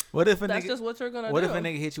 What if a that's nigga? just what you're gonna do. What if a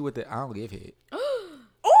nigga hit you with the I don't give head?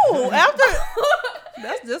 Oh, after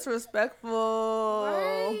that's disrespectful.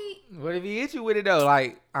 Right? What if he hit you with it though?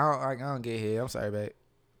 Like I don't get head. I'm sorry, babe.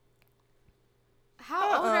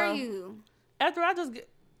 How old are you? After I just get,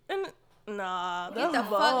 nah, Get that's the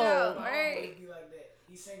fuck out, bold. right? Be like that.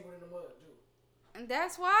 He's single in the mud too. And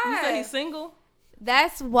that's You say why. he's single?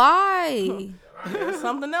 That's why. There's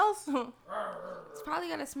something else? It's probably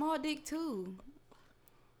got a small dick too.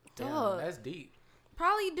 Damn, Dog. that's deep.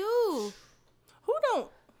 Probably do. Who don't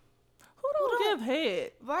give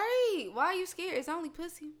head? Right? Why are you scared? It's only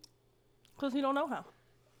pussy. Because he don't know how.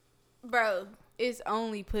 Bro, it's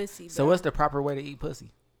only pussy, bro. So what's the proper way to eat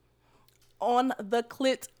pussy? On the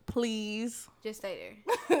clit, please. Just stay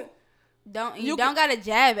there. You You don't gotta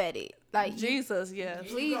jab at it. Like Jesus, yes.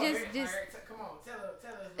 please Go just ahead. All right, come on, tell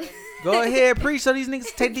us, baby. Go ahead, preach so these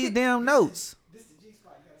niggas take these damn notes. This is the G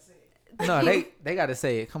spot. You gotta say it. No, they gotta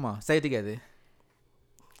say it. Come on, say it together.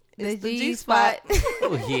 the It's the G spot.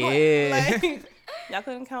 Oh yeah. Like, y'all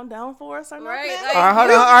couldn't count down for us or nothing? Right, All right,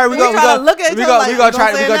 hold on. All right, we try to gonna look at each we other gonna like, we gonna you try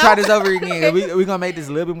gonna we say gonna no? try this over again. We gonna make this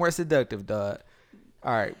a little bit more seductive, dog.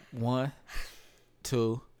 All right, 1,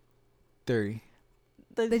 2, 3.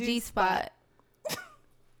 The G spot.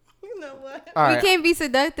 You know what? All We right, can't be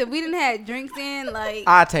seductive. We didn't have drinks in, like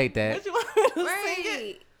I take that. What you want me to sing it?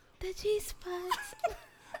 right. The G spot.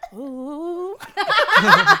 Ooh.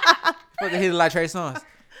 Fucking hit it like Trey Songz.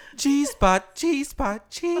 G spot, G spot,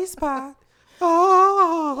 G spot.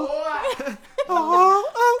 Oh,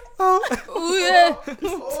 oh. Ooh yeah.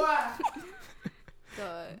 Boy.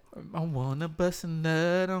 God. I wanna bust a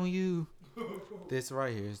nut on you. This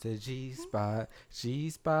right here is the G spot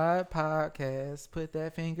podcast. Put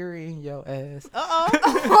that finger in your ass.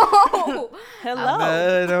 Oh. Hello.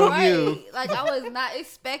 Nut on you. Right. Like I was not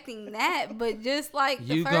expecting that, but just like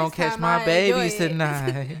the You first gonna catch time my I babies enjoyed it.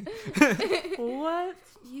 tonight. What?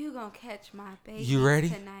 You gonna catch my babies You ready?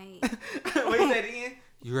 tonight. What you said again?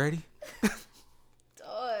 You ready?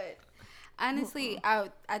 God. Honestly, I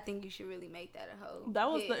think you should really make that a whole. That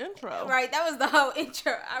was hit. the intro. Right, that was the whole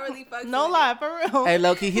intro. I really fucked No with lie, it. for real. Hey,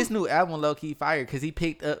 low-key, his new album low-key fire because he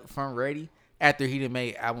picked up from Ready after he done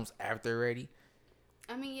made albums after Ready.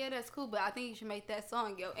 I mean, yeah, that's cool, but I think you should make that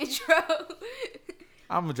song your intro.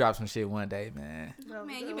 I'm gonna drop some shit one day, man.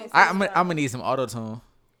 Man, you been I'm gonna need some auto-tune.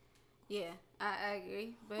 Yeah, I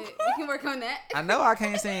agree, but we can work on that. I know I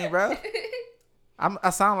can't sing, bro. I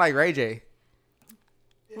sound like Ray J.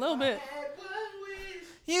 A little bit.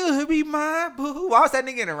 You be my boo. Why was that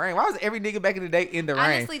nigga in the rain? Why was every nigga back in the day in the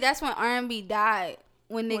rain? Honestly, that's when R&B died.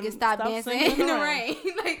 When niggas Stop stopped dancing singing in the rain.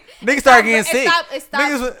 Like, Niggas started getting sick. It stopped.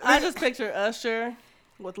 Niggas was- I just picture Usher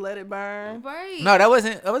with Let It Burn. Right. no, that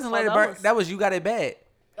wasn't Let It that Burn. was- That was You Got It Bad.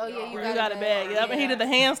 Oh, yeah, you You got it bad. Yep, and he did the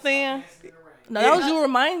handstand. No, that was you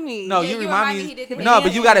remind me. No, Yeah, you you remind remind me. me he did the No, but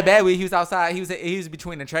hand. you got it bad when he was outside. He was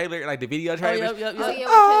between the trailer, like the video Oh, trailer. yep. Oh, yeah, with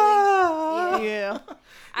Ah. Chili. Yeah.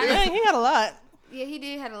 I Dang, know. he had a lot. Yeah, he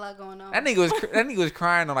did had a lot going on. That nigga was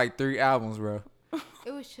crying on like 3 albums, bro.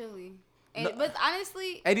 It was Chili. But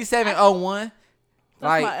honestly, 8701.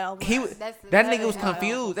 Like my album. That's that another nigga was album.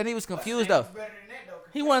 confused. That nigga was confused though. Better than that though.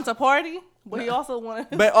 He wanted to party, but he also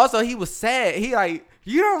wanted. But also he was sad. He like,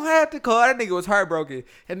 you don't have to call. That nigga was heartbroken.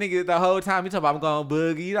 That nigga the whole time he talking about I'm going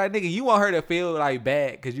boogie. Like nigga, you want her to feel like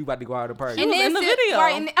bad because you about to go out and party. She was in the still, video.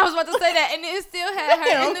 Right, and I was about to say that, and it still had her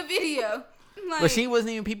Damn. in the video. Like, But she wasn't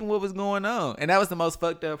even peeping what was going on, and that was the most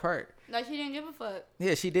fucked up part. no, she didn't give a fuck.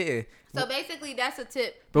 Yeah, she did. So basically, that's a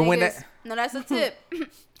tip. But when Niggas. that- No, that's a tip.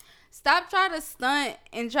 Stop trying to stunt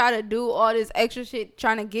and try to do all this extra shit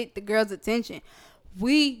trying to get the girl's attention.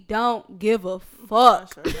 We don't give a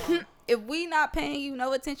fuck. Sure don't. If we not paying you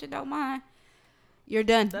no attention, don't mind. You're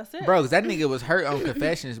done. That's it. Bro, 'cause that nigga was hurt on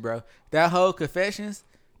Confessions, bro. That whole Confessions,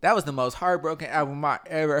 that was the most heartbroken album I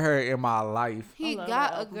ever heard in my life. He I love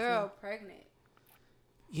got that a album, girl pregnant.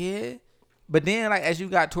 Yeah. But then like as you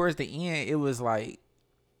got towards the end, it was like,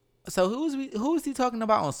 so who was he talking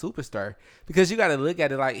about on Superstar? Because you got to look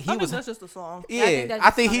at it like he I think was. that's just a song. Yeah, I think that's I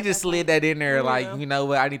just think he fine at just that slid point. that in there. Yeah. Like, you know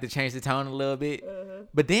what? I need to change the tone a little bit.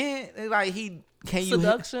 But then, like, can you?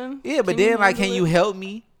 Seduction. Yeah, but Can you then, like, can handle you it? help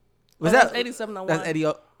me? Was That's that 8701. That's Eddie.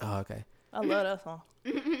 Oh, okay. I love that song.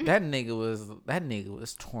 That nigga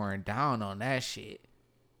was torn down on that shit.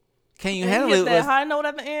 Can you And handle he hit it? that Was, high note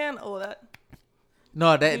at the end. Oh, that.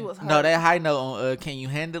 no, he was hurt. that high note on Can You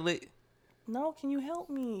Handle It? No, can you help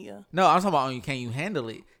me? No, I'm talking about on Can You Handle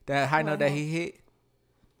It? That high note that he hit.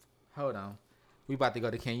 Hold on. We about to go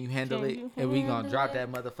to Can You Handle Can It? You And we gonna Handle drop It?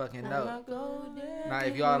 that motherfucking note. Go Now,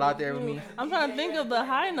 if y'all out there with me, I'm trying to think of the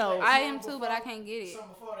high note. I am too, but I can't get it. Something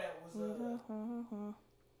before that was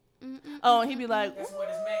Oh, and he'd be like, that's what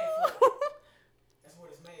it's made for. That's what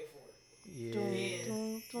it's made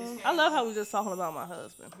for. yeah. I love how we just talking about my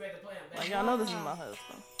husband. You had to play him back. Like, y'all know this is my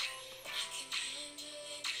husband.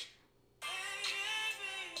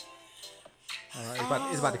 All right,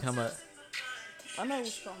 it's about to come up. I know what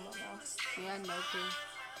you're talking about now. Yeah, I know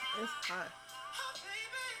too. It's hot.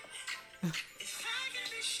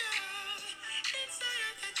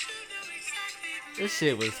 This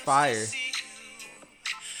shit was fire.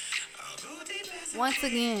 Once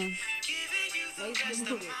again. Wait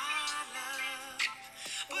for it.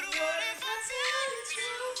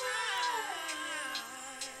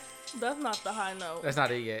 That's not the high note. That's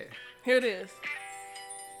not it yet. Here it is.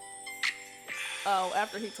 Oh,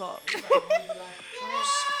 after he talked.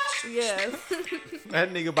 Yes.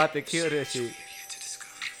 That nigga about to kill that shit. You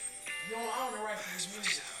don't own the rights to this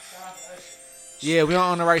music. Shout out to Usher. Yeah, we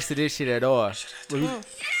don't own the rights to this shit at all. But we- Oh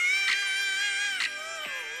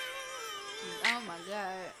my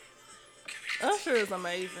god. Usher is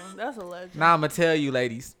amazing. That's a legend. now I'm gonna tell you,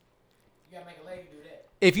 ladies. You gotta make a lady do that.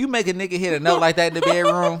 If you make a nigga hit a note like that in the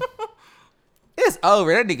bedroom, it's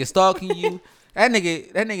over. That nigga stalking you. That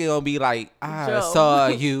nigga gonna be like, I Joe. saw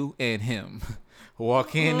you and him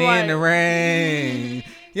walking Right. in the rain.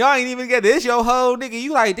 Y'all ain't even get this, your whole nigga.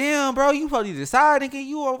 You like, damn, bro, you probably decide, nigga.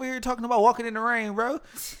 You over here talking about walking in the rain, bro.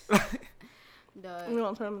 Dog. We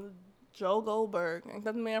gonna turn him into Joe Goldberg. Ain't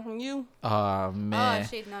that the man from You? Oh man. Oh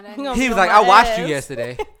shit, no, that He gonna He be was on like, my I watched you ass.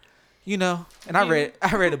 yesterday. You know, and I read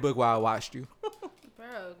a book while I watched you.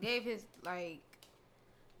 bro gave his like.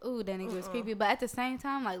 Ooh, that nigga was creepy, but at the same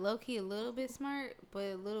time, like low key a little bit smart, but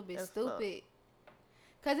a little bit As fuck. stupid.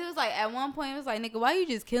 Cause it was like at one point it was like, nigga, why you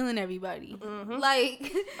just killing everybody? Mhm.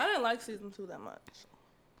 Like, I didn't like season 2 that much.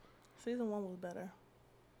 Season 1 was better.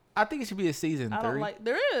 I think it should be a season I don't 3. like.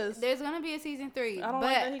 There is. there's gonna be a season 3, I don't but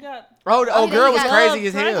like that he got. Oh, Oh, girl he was got crazy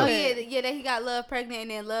as love hell. oh pregnant. yeah, that he got Love pregnant and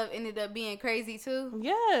then Love ended up being crazy too.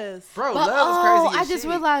 Yes. Bro, But Love was crazy I as just shit.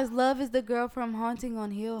 realized Love is the girl from Haunting on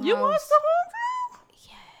Hill House. You watched the whole thing?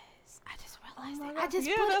 Yes, I just realized Oh my it. God. I just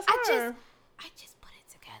Yeah, put that's her. I just put it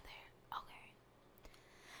together. Okay.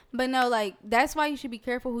 But no, like that's why you should be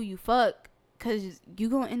careful who you fuck, cause you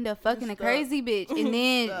gonna end up fucking a stuck. crazy bitch, and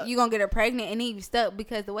then Stuck. you gonna get her pregnant and then you stuck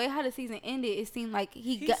because the way how the season ended, it seemed like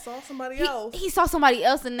He got saw somebody else. he saw somebody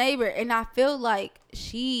else, a neighbor, and I feel like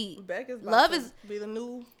Beck is about Love to is- be the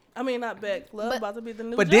new. I mean, not Beck. Love But- about to be the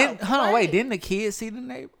new. But Joe. then, hold on, wait. Right. Didn't the kid see the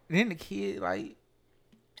neighbor? Didn't the kid like?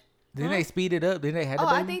 Didn't Huh? they speed it up? Didn't they have the Oh,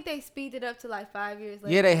 baby? I think they speeded up to like 5 years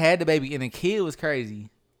later. Yeah, they had the baby, and the kid was crazy.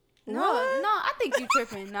 No, What? no, I think you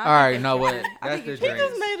tripping. No, I All right, think no you what? tripping. I That's think the you He drink.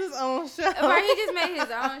 just made his own show. Right, he just made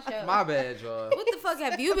his own show. My bad, y'all. What the fuck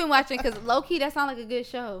have you been watching? Because low key, that sound like a good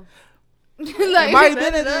show. It might have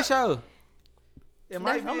been a Set it good up. show. It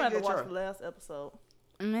might I'm be gonna a have to good watch show. the last episode.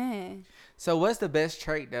 Man. So what's the best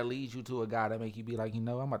trait that leads you to a guy that make you be like, you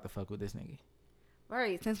know, I'm about to fuck with this nigga?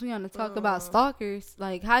 Right. Since we on the talk about stalkers,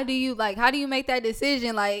 like how do you make that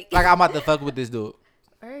decision? Like I'm about to fuck with this dude.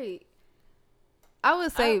 Right. I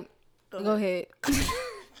would say go ahead. ahead.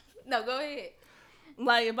 No, go ahead.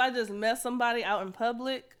 Like, if I just met somebody out in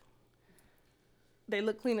public, they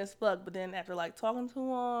look clean as fuck, but then after, like, talking to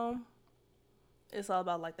them, it's all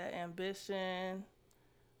about, like, that ambition,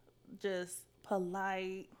 just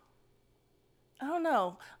polite. I don't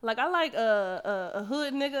know. Like, I like a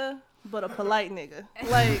hood nigga, but a polite nigga.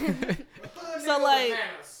 Like, so, like,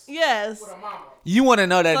 yes. With a mama. You want to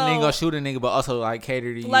know that So- nigga gonna shoot a nigga, but also, like,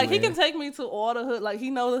 cater to you. Like, he and- can take me to all the hood. Like, he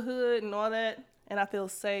know the hood and all that, and I feel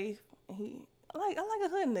safe. And I like a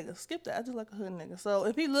hood nigga. Skip that. I just like a hood nigga. So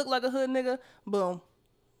if he look like a hood nigga, boom.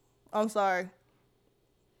 I'm sorry.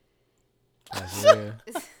 That's real.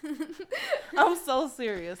 I'm so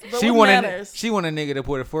serious. But She what want matters? a nigga to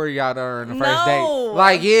put a 40 out on her on the first No. date.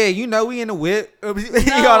 Like, yeah, you know we in the whip. You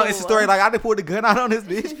know, it's a story like I just pulled a gun out on this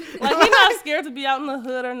bitch. Like, he not scared to be out in the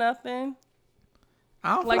hood or nothing.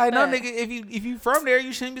 I don't feel Like like no that. nigga. If you from there,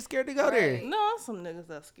 you shouldn't be scared to go there. No, some niggas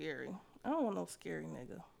that's scary. I don't want no scary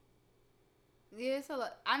nigga. Yeah, it's a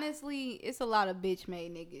lot. Honestly, it's a lot of bitch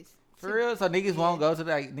made niggas. For real, so niggas won't go to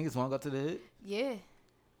niggas won't go to the hood. Yeah.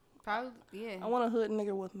 Probably. Yeah. I want a hood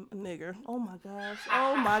nigga with a nigger. Oh my gosh.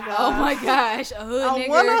 Oh my gosh. Oh my gosh, a hood I nigga.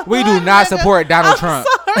 want a We do hood not nigga. support Donald I'm Trump.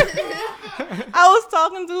 sorry. I was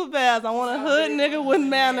talking too fast. I want a hood nigga with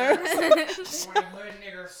manners. I want a hood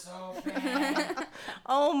nigga so bad.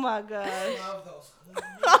 Oh my gosh. Love those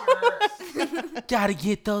hood niggers. Gotta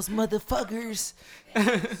get those motherfuckers.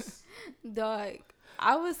 Dog.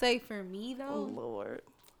 I would say for me Oh though, Lord.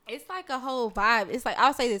 it's like a whole vibe. It's like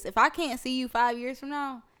I'll say this: if I can't see you 5 years from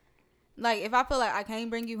now, like if I feel like I can't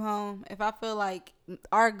bring you home, if I feel like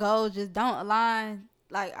our goals just don't align,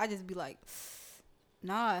 like I just be like,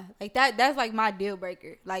 nah, like that's like my deal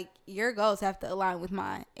breaker. Like your goals have to align with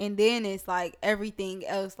mine, and then it's like everything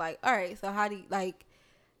else. Like, all right, so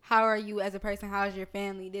how are you as a person? How's your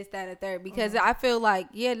family? This, that, and the third. Because I feel like,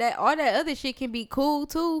 yeah, that all that other shit can be cool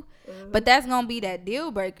too, but that's gonna be that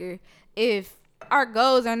deal breaker if our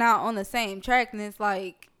goals are not on the same track. And it's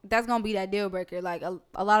like that's gonna be that deal breaker. Like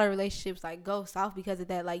a lot of relationships like go south because of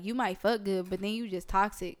that. Like you might fuck good, but then you just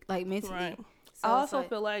toxic like mentally. Right. So I it's also like,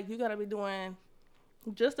 feel like you gotta be doing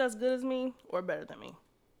just as good as me or better than me.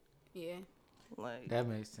 yeah. Like That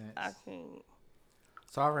makes sense. I can't.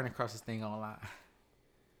 So I ran across this thing online.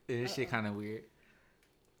 This shit kind of weird.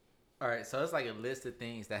 All right, so it's like a list of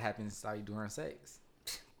things that happens like during sex.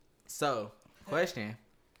 So, question: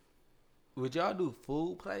 would y'all do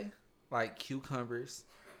food play like cucumbers,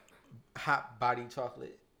 hot body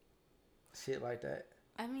chocolate, shit like that?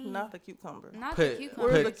 I mean, Not the cucumber. not Put- the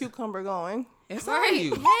cucumber. Where's Put- the cucumber going? Inside Right.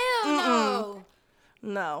 you. Hell no.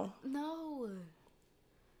 No. No.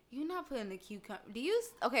 You're not putting the cucumber.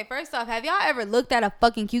 Okay, first off, have y'all ever looked at a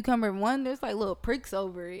fucking cucumber? One, there's like little pricks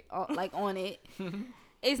over it, like on it.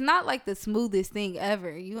 It's not like the smoothest thing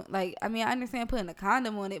ever. You like, I mean, I understand putting a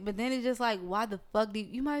condom on it, but then it's just like, why the fuck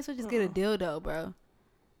you might as well just get a dildo, bro.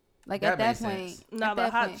 Like That at that makes point. sense. Now at the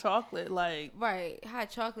that hot point. chocolate, like Right, hot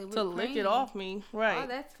chocolate to with lick it cream. off me. Right. Oh,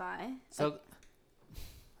 that's fine. So,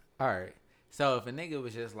 all right. So if a nigga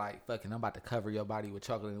was just like, "Fucking, I'm about to cover your body with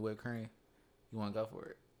chocolate and whipped cream," you want to go for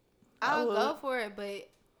it? I'll would. go for it, but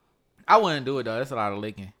I wouldn't do it though. That's a lot of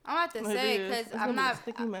licking. I'm about to It say is. because It's gonna I'm be a not.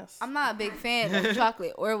 sticky mess. I'm not a big fan of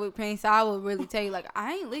chocolate or whipped cream, so I would really tell you like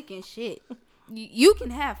I ain't licking shit. You can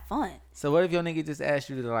have fun. So what if your nigga just asked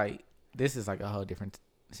you to like? This is like a whole different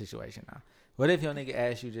situation now. What if your nigga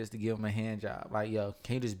asked you just to give him a hand job? Like, yo,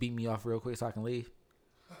 can you just beat me off real quick so I can leave?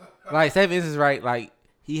 Like, say for instance, right? Like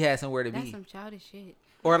he had somewhere to That's be, some childish shit.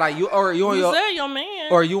 or like you on You your. said your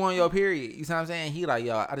man. Or you on your period. You see what I'm saying? He like,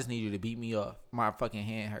 yo, I just need you to beat me up. My fucking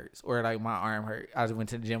hand hurts. Or like my arm hurt. I just went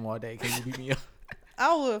to the gym all day. Can you beat me up?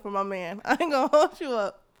 I would for my man. I ain't gonna hold you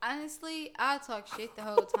up. Honestly, I'll talk shit the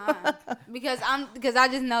whole time because I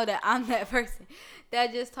just know that I'm that person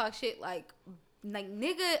that just talk shit like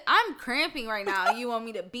nigga, I'm cramping right now. You want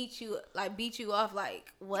me to beat you off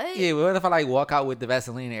like what? Yeah, but what if I like walk out with the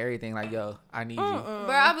Vaseline and everything? Like, yo, I need you. Bro,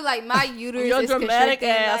 I'll be like my uterus Your is dramatic constricting.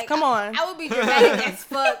 ass. Like, Come on. I would be dramatic as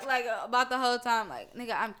fuck like about the whole time. Like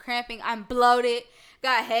nigga, I'm cramping. I'm bloated.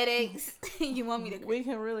 Got headaches. You want me to? We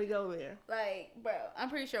can really go there. Like, bro, I'm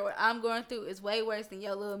pretty sure what I'm going through is way worse than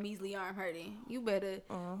your little measly arm hurting. You better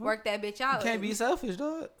work that bitch out. You can't be selfish,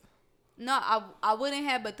 dog. No, I wouldn't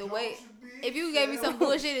have, but the way if you gave me some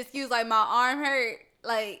bullshit excuse like my arm hurt,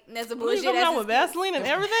 like that's a You bullshit. coming out That's with Vaseline and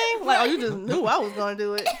everything? Like, oh, you just knew I was gonna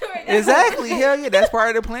do it. Exactly. Hell yeah, that's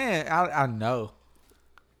part of the plan. I know.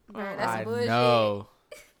 Bro, that's I some bullshit. know.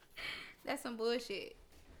 That's some bullshit.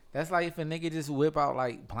 That's like if a nigga just whip out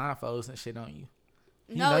like blindfolds and shit on you.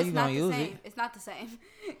 You No, know it's you not gonna the use same. it. It's not the same.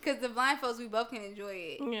 Because the blindfolds, we both can enjoy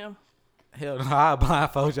it. Yeah. Hell no, I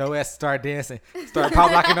blindfold your ass, start dancing, start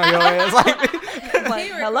pop locking on your ass like, Like, He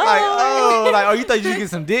hello. like, you thought you get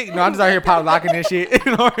some dick? No, I'm just out here pop locking and shit.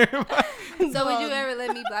 You know what I mean? So would you ever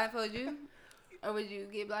let me blindfold you? Or would you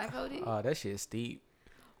get blindfolded? Oh, that shit's steep.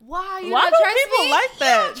 Why? You Why don't do trust people me? like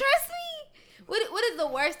that? You don't trust me? What is the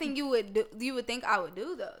worst thing you would do? You would think I would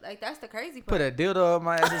do though? Like that's the crazy part. Put a dildo on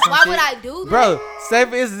my ass or some Why shit. would I do that? Bro, say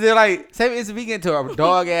for instance, we get into a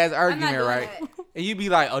dog ass I'm not argument, doing right? that. And you be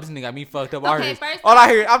like, oh, this nigga got me fucked up. Okay, first All I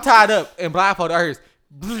hear, I'm tied up and blindfolded. I hear,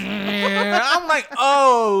 I'm like,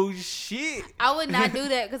 oh shit. I would not do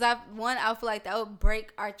that because I feel like that would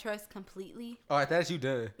break our trust completely. Oh, I thought you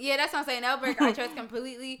done. Yeah, that's what I'm saying. That would break our trust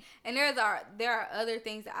completely. And there are other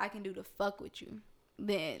things that I can do to fuck with you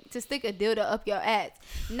than to stick a dildo up your ass.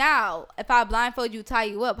 Now, if I blindfold you, tie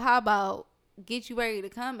you up, how about get you ready to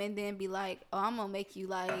come and then be like, oh, I'm gonna make you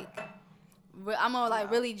like. I'm gonna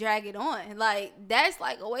like really drag it on. Like that's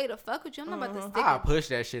like a way to fuck with you. I'm not about to stick I'll it. push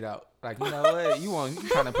that shit out. Like, you know what? You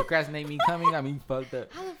trying to procrastinate me coming? Got me fucked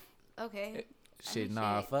up. Okay. Shit, mean,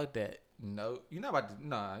 nah, shit. fuck that. No, you're not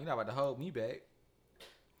about to hold me back.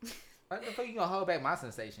 What the fuck you gonna hold back my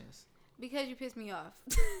sensations? Because you pissed me off.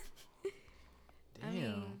 Damn. I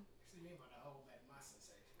mean,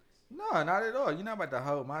 No, not at all. You're not about to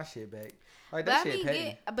hold my shit back. Like but that I shit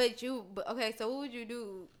mean, petty. but okay. So what would you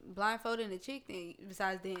do blindfolding a chick then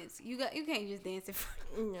besides dance? You can't just dance in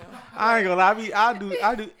front. Yeah. I ain't gonna lie.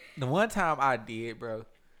 I do. The one time I did, bro.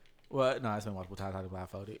 Well, no, it's been multiple times I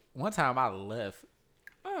blindfolded. One time I left.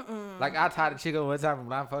 Like I tied a chick up one time and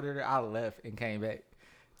blindfolded her. I left and came back.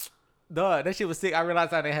 Dog, that shit was sick. I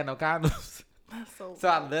realized I didn't have no condoms. That's so So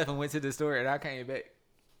I left and went to the store and I came back.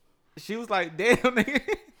 She was like, damn, nigga.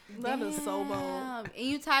 That is so bold. Damn. And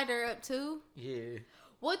you tied her up too? Yeah.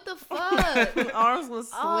 What the fuck? The arms was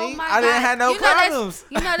sweet. Oh my I didn't God. have no You know that's- condoms.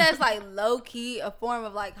 You know that's like low key a form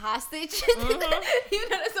of like hostage. You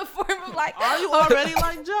know that's a form of like. Are you already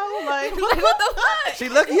like Joe? Like, Like what the fuck? She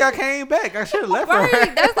lucky I came back. I should have left Right,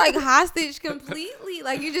 her. that's like hostage completely.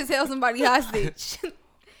 Like you just held somebody hostage.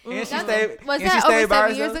 And she That's- stayed. Was and she that stayed over by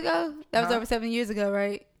 7 years herself? ago? That was Huh? over 7 years ago,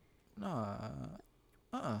 right? No.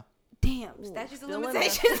 Damn, Ooh, statutes of still in there.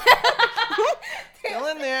 limitations. still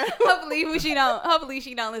in there. Hopefully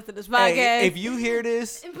she don't listen to this podcast. Hey, if you hear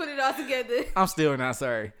this, and put it all together. I'm still not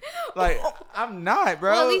sorry. Like, I'm not,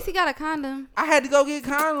 bro. Well, at least he got a condom. I had to go get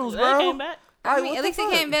condoms, They bro. came back. I Like, mean, what at the least he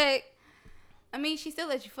fuck? came back. I mean, she still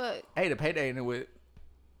let you fuck. I ate a payday in the whip.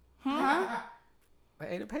 Huh? I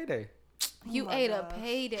ate a payday. You my ate gosh. a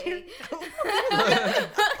payday.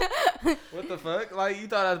 What the fuck? Like, you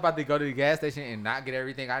thought I was about to go to the gas station and not get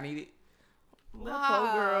everything I needed? That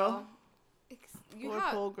poor girl. You Poor,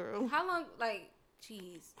 poor girl. how long? Like,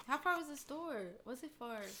 jeez, how far was the store? Was it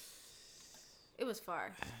far? It was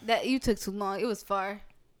far. That you took too long. It was far.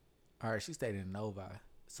 All right, she stayed in Novi.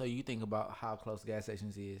 So you think about how close gas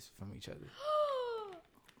stations is from each other.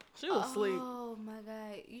 She was asleep. Oh my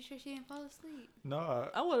god! You sure she didn't fall asleep? No.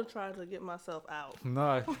 I would have tried to get myself out.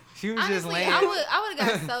 No. She was just Honestly, laying. I would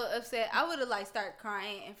have got so upset. I would have like started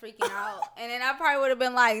crying and freaking out, and then I probably would have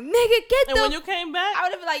been like, "Nigga, get And the." when you came back, I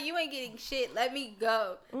would have been like, "You ain't getting shit. Let me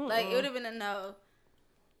go." Like it would have been a no.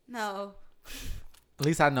 No, At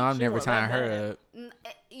least I know I'm She never wasn't that tying her bad.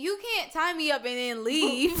 up. You can't tie me up and then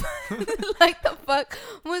leave. Like the fuck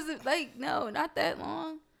was it? Like no, not that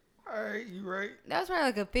long. All right, you right. That was probably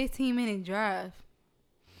like a 15-minute drive.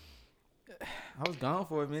 I was gone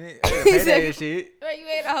for a minute. I had a payday and shit. Right, you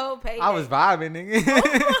ate a whole payday. I was vibing,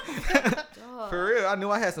 nigga. Dog. For real, I knew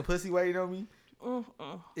I had some pussy waiting on me.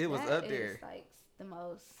 It was That up is, there. like the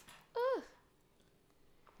most.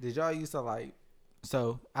 Did y'all used to like?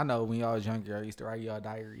 So I know when y'all was younger, I used to write y'all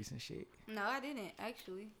diaries and shit. No, I didn't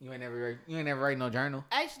actually. You ain't never write no journal.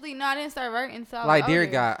 Actually, no, I didn't start writing until I was Like, dear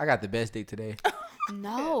older. God, I got the best dick today.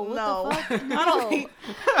 No, what No. the fuck? No. I don't think.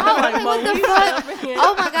 I was like, like, what the Monique fuck? up in here.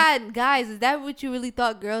 Oh my god, guys, is that what you really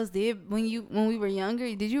thought girls did when we were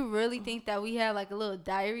younger? Did you really think that we had like a little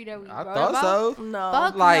diary that we I wrote thought about? so. No.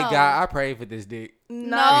 Fuck Like, no. God, I prayed for this dick.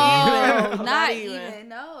 No, even. not even.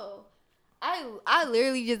 No. I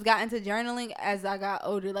literally just got into journaling as I got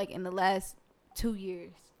older, like in the last 2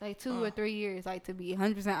 years, like 2 or 3 years, like to be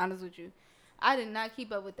 100% honest with you. I did not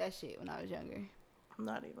keep up with that shit when I was younger.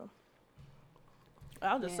 Not even.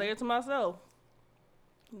 I'll just Yeah. say it to myself.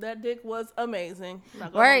 That dick was amazing.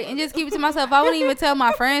 Not gonna Right, lie. and just keep it to myself. I wouldn't even tell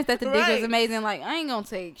my friends that the dick was Right. amazing. Like, I ain't gonna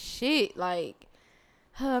take shit. Like,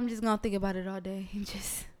 I'm just gonna think about it all day and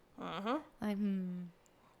just, like,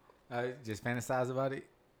 Just fantasize about it.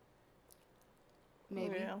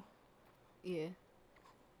 Maybe. Yeah.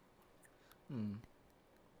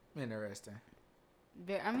 Interesting.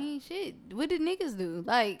 I mean, shit. What did niggas do?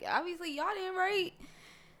 Like, obviously, y'all didn't, right?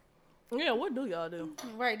 Yeah, what do y'all do?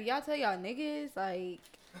 Right. Do y'all tell y'all niggas? Like,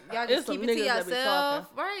 y'all It's just some keep it to niggas that be yourself?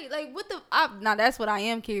 Right. Like, what the... now, that's what I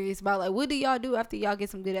am curious about. Like, what do y'all do after y'all get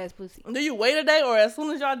some good-ass pussy? Do you wait a day, or as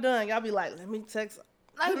soon as y'all done, y'all be like, let me text.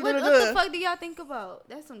 Like, what the fuck do y'all think about?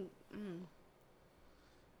 That's some...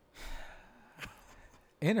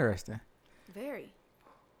 Interesting. Very.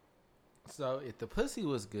 So if the pussy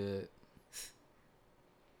was good,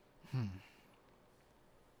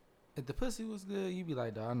 if the pussy was good, you be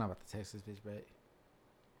like, dog, I'm not about to text this bitch back.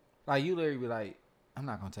 Like you literally be like, I'm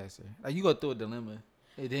not gonna text her. Like you go through a dilemma,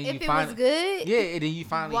 and then If you it find was good? yeah, and then you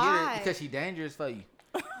finally get Why? her because she dangerous for you,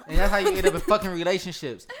 and that's how you end up in fucking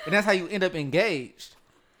relationships, and that's how you end up engaged.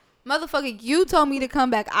 Motherfucker, you told me to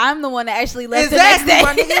come back. I'm the one that actually left Exactly, the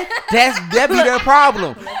my next day. nigga. That be their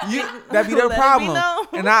problem. That be their Let it be problem. known.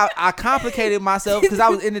 And I complicated myself because I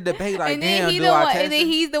was in the debate like, and then damn, he do the I one, text and then her?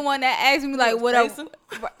 he's the one that asked me like, "What?" Jason?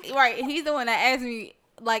 Right, he's the one that asked me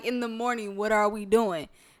like in the morning, "What are we doing?"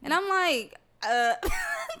 And I'm like,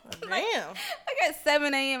 Damn. like at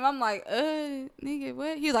 7 a.m. I'm like, nigga,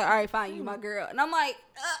 what? He was like, all right, fine, you my girl. And I'm like,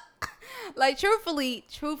 like truthfully,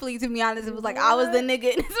 to be honest, it was like I was the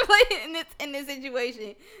nigga in this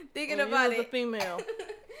situation, thinking And about you was it, the female.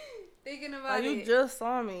 thinking about Like, it. you just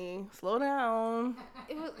saw me. Slow down.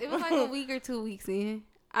 It was like a week or 2 weeks in.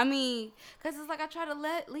 I mean, cause it's like I tried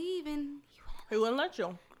to leave and He wouldn't let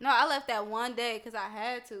you. no, I left that one day because I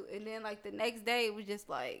had to, and then like the next day it was just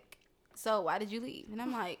like, so why did you leave? And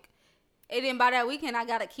I'm like, and then by that weekend I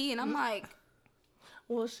got a key, and I'm like,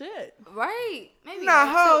 Well, shit. right, maybe Nah,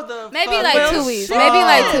 like hold two, the maybe fuck like up. 2 weeks, Shit. maybe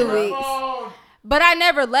like 2 Oh. weeks. But I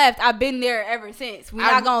never left. I've been there ever since. We're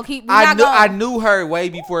not gonna keep. I knew her way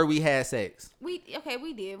before we had sex. We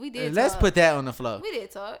did. Let's talk. put that on the floor. We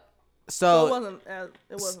did talk. So So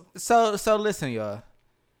it wasn't. so listen, y'all.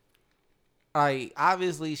 Like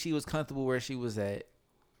obviously she was comfortable where she was at,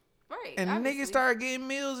 Right. and the obviously. niggas started getting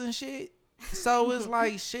meals and shit. So it's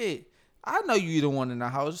like shit. I know you the one in the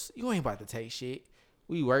house. You ain't about to take shit.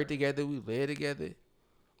 We work together. We live together.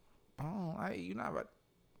 Oh, you're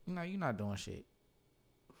not doing shit.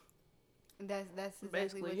 That's exactly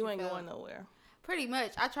Basically, what you ain't felt. going nowhere. Pretty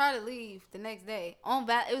much. I tried to leave the next day.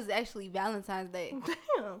 It was actually Valentine's Day.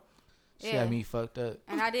 Damn. She Yeah. had me fucked up.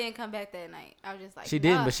 And I didn't come back that night. I was just like, She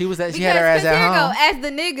didn't, nah. but she was at. She Because, had her ass 'cause at here home. go, as the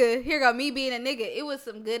nigga, here go me being a nigga. It was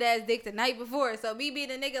some good ass dick the night before. So me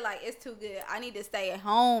being a nigga, like, it's too good. I need to stay at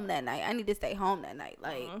home that night.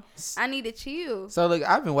 Like, I need to chill. So look,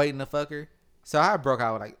 I've been waiting to fuck her. So I broke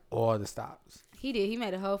out with like all the stops. He did. He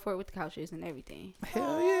made a whole fort with the couches and everything.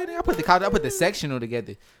 Hell yeah, nigga. I put the couch. I put the sectional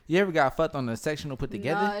together. You ever got fucked on the sectional put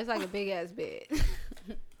together? No, it's like a big ass bed.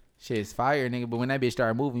 Shit's fire, nigga. But when that bitch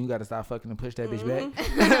started moving, you gotta stop fucking and push that bitch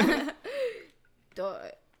Mm-hmm. back. Dog.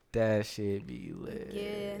 That shit be lit.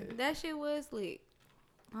 Yeah, that shit was lit.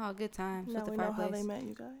 Oh, good times. Now With the we know how fireplace. they met,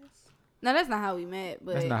 you guys. No, that's not how we met.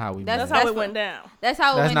 But That's not how we met. That's how it went down. That's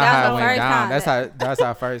how it That's went not down. how the it went first down. time. That's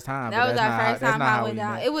our first time. That was our first time That's not how it how went we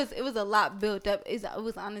down. met. It was a lot built up. It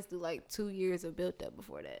was honestly like 2 years of built up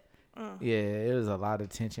before that. Yeah, it was a lot of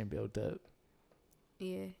tension built up.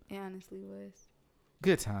 Yeah, it honestly was.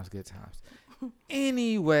 Good times, good times.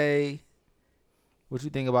 Anyway, what you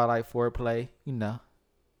think about like foreplay? You know,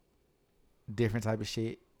 different type of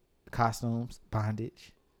shit, costumes,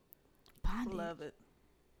 bondage. Bondage. Love it.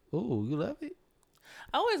 Ooh, you love it?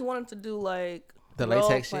 I always wanted to do like The role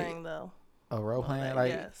latex shit? playing though. A role playing? Like,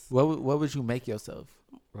 Like, yes. what would you make yourself?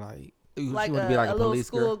 Like, you Like want to be like a little police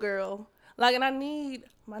school girl? girl. Like, and I need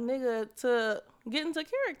my nigga to get into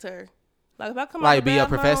character. Like, if I come out Like, the be a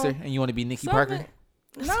bathroom, professor and you want to be Nikki Parker?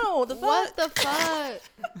 something- No, the What fuck? the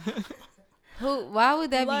fuck? Why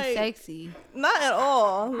would that Like, be sexy? Not at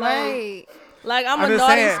all. Right. Like I'm I'm a just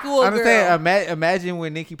naughty saying. school I'm just girl. saying. Imagine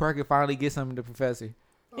when Nikki Parker finally gets something to professor.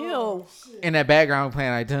 Ew. In that background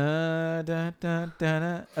playing like dun dun dun dun.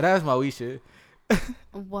 Dun. Oh, that was Moesha.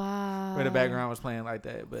 Wow. Where the background was playing like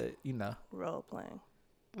that, but you know. Role playing.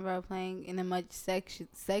 Role playing in a much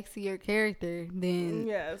sexier character than.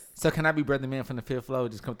 Yes. So can I be Brother Man from the fifth floor?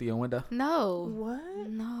 Just come through your window. No. What?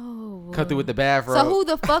 No. Come through with the bathrobe. So who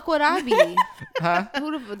the fuck would I be? Huh?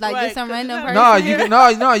 Who the like Right, just some 'cause random you person? No,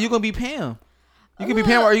 here. no, you gonna be Pam. You can be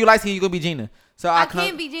Pam, or you light skin, you gonna be Gina. So I come,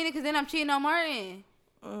 can't be Gina because then I'm cheating on Martin,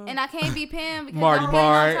 and I can't be Pam because Marty I'm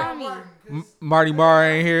Martin. cheating on Tommy. Marty Marr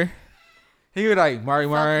ain't here. He was like, Marty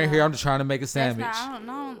Marr Fuck ain't no. here. I'm just trying to make a That's sandwich. not, I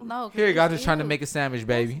don't know. Here you go. I'm just trying to make a sandwich,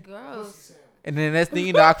 baby. Gross. And then next thing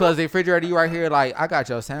you know, I close the refrigerator. You right here, like I got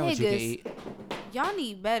your sandwich you can Niggas. eat. Y'all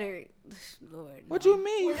need better. Lord. What no. you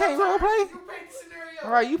mean? You can't role play? You paint the scenario.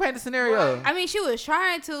 All right, you paint the scenario. I mean, she was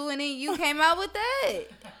trying to, and then you came out with that.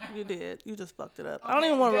 You did. You just fucked it up. I don't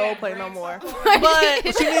even want to role play no more. But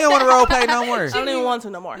What you mean? Want to role play no more? I don't even want to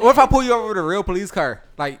no more. What if I pull you over with a real police car?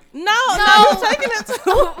 Like No, No. you're taking it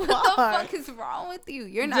too what the far. fuck is wrong with you?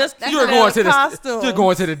 You're not. Just- That's you're not, going to the costume. you're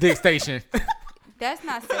going to the dick station. That's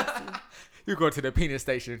not sexy. You're going to the penis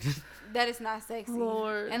station. That is not sexy.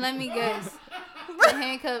 Lord. And let me guess, the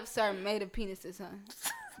handcuffs are made of penises, huh?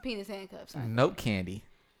 Penis handcuffs. Huh? Nope, candy.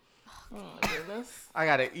 Oh my goodness. I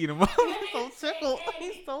gotta eat them up. So tickled.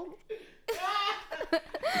 He's so.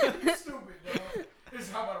 You stupid, dog. This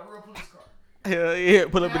is how about a real police car. Hell yeah!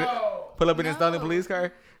 Pull up in a No. stolen police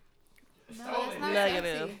car. No, that's not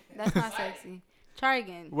Negative. sexy. That's not sexy. Try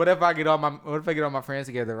again. What if I get all my friends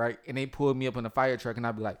together, right? And they pull me up in a fire truck, and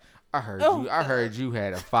I'll be like, I heard Oh, you. I heard you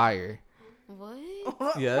had a fire.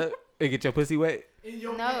 What? Yeah. It get your pussy wet. In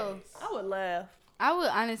your No. face. I would laugh. I would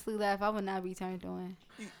honestly laugh. I would not be turned on.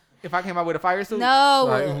 If I came out with a fire suit. No.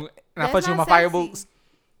 Like, and I That's put you in my not fire sexy. boots.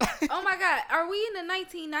 Oh my God, are we in the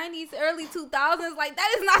 1990s, early 2000s? Like,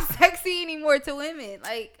 that is not sexy anymore to women.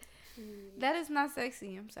 Like, that is not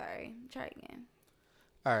sexy. I'm sorry. Try again.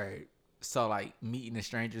 All right. So like meeting the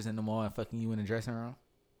strangers in the mall and fucking you in the dressing room.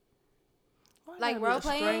 Why Like gotta be a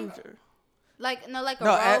role-playing? stranger? Like, no, like a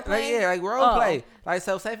No, role play. yeah, like role Oh. play. Like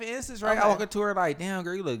so, say for instance, right? I Okay. walk into her like, damn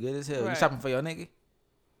girl, you look good as hell. You Right. shopping for your nigga?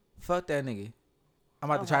 Fuck that nigga. I'm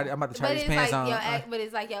about to try. I'm about to try But these it's pants like on. your but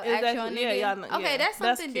it's like your Exactly. actual nigga. Yeah, y'all know- Okay, yeah. that's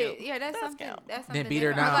That's something. cute. Yeah, that's That's something. cute. That's something. Then beat her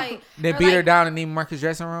different. Or down. like, Then or beat her like down and leave Marcus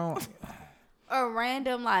dressing room. a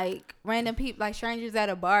random people, like strangers at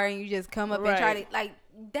a bar, and you just come up and try Right. to like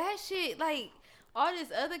that shit. Like all this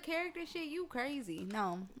other character shit. You crazy?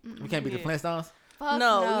 No. We can't be the Yeah. Flintstones. Fuck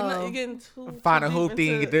No, no. you're getting too. Find a too hoop deep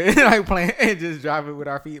thing, into get there, like playing and just drive it with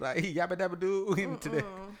our feet, like yabba dabba doo into the.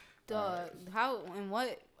 Dog, how and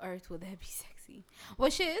what earth would that be sexy? Well,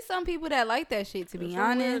 shit, it's some people that like that shit. To be There's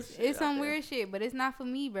some weird honest, shit it's some out there. weird shit, but it's not for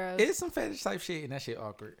me, bro. It's some fetish type shit, and that shit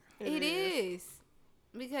awkward. It is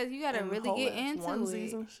because you gotta And really whole get ass into onesies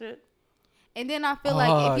it. and shit. And then I feel Oh,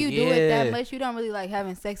 like if you do it that yeah. much, you don't really like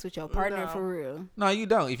having sex with your partner No. for real. No, you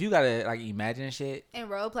don't. If you gotta like imagine shit, And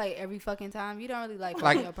role play every fucking time, you don't really like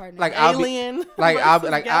Like- fucking your partner. like I'll be- Alien. like I'll be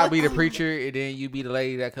the Galaxy. preacher, and then you be the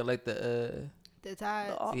lady that collect the the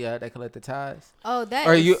ties. that collect the ties. Oh, that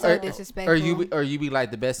Or is you so or, disrespectful. or you be like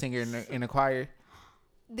the best singer in the choir.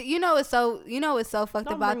 You know it's so fucked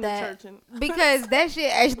Don't about bring the that church in. because that shit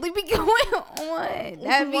actually be going on.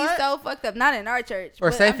 That'd be What? so fucked up. Not in our church. Or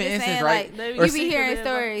but say I'm for just instance, saying, right? Like, They you be secretive, hearing like,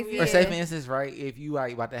 stories. yeah. Or say for Yeah. instance, right? If you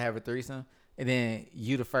like about to have a threesome, and then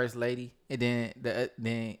you the first lady, and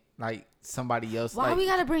then like somebody else. Why like, we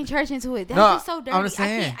gotta bring church into it? That's No, just so dirty. I'm just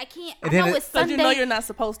saying. I can't. And I then know it- it's Because Sunday. you know you're not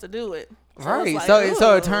supposed to do it. So Right, it's so like,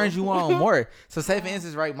 so it ooh. turns you on more. So say for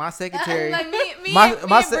instance, right, my secretary, like me my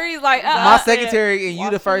and se- Bree's like my secretary, and you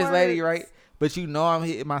watch the the first lady, words. right? But you know I'm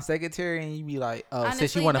hitting my secretary, and you be like, oh, since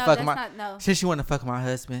Honestly, you want to no, fuck that's my, not- no. since you want to fuck my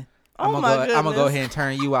husband, Oh I'm my gonna go goodness. ahead and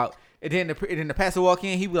turn you out. And then the pastor walk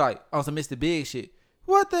in, he be like, on some Mr. Big shit.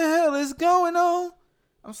 What the hell is going on?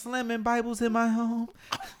 I'm slamming Bibles in my home.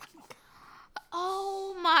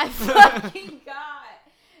 Oh my fucking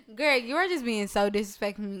god, Greg, you are just being so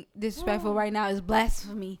disrespectful right now. It's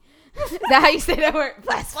blasphemy. Is that how you say that word?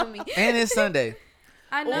 Blasphemy. And it's Sunday.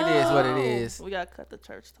 I know. It is what it is. We gotta cut the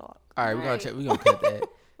church talk. All right, Right. we gonna cut that.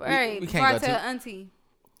 Right. we Before can't I go tell too. Auntie.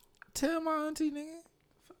 Tell my auntie, nigga.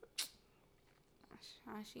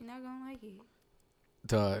 She not gonna like it.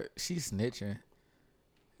 Dog, she's snitching.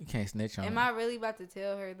 You can't snitch on Am her. I really about to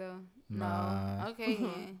tell her though? Nah. No. Okay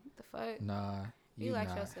then. The fuck? Nah, You like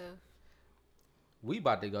not. yourself. We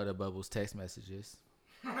about to go to Bubbles text messages.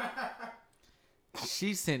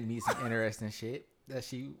 She sent me some interesting shit that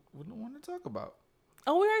she wouldn't want to talk about.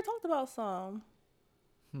 Oh, we already talked about some.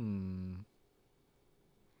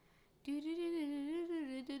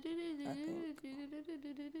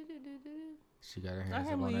 She got her I hands heard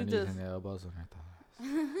up on when her you knees just- and her elbows on her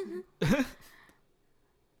thighs.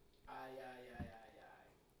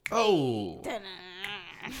 Oh,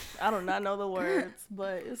 I do not know the words,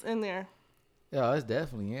 but it's in there. yeah, it's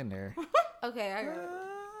definitely in there. Okay, I got it.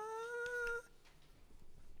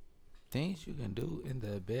 Things you can do in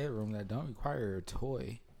the bedroom that don't require a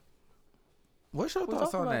toy. What's your We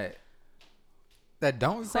thoughts talked on about- that? That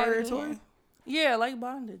don't Say require it a toy? again. Yeah, like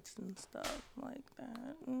bondage and stuff like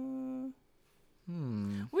that.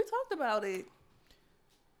 We talked about it.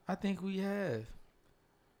 I think we have. I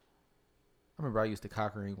remember I used to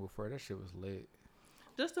cock ring before. That shit was lit.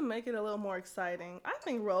 Just to make it a little more exciting. I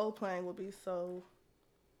think role playing would be so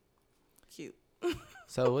cute.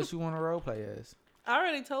 So what you want to role play as? I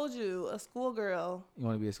already told you, a schoolgirl. You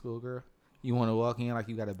want to be a schoolgirl? You want to walk in like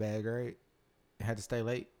you got a bad grade and had to stay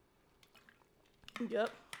late? Yep.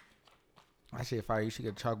 I should fire. You should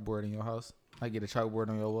get a chalkboard in your house. Like get a chalkboard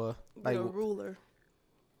on your wall. Get Like a ruler.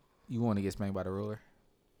 you want to get spanked by the ruler.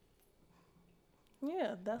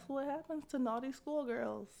 Yeah, that's what happens to naughty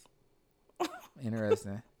schoolgirls.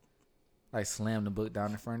 Interesting. Like slam the book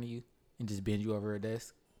down in front of you and just bend you over a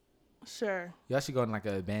desk. Sure. Y'all should go to like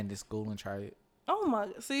an abandoned school and try it. Oh my!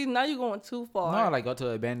 See, now you're going too far. No, like go to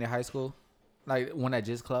an abandoned high school, like one that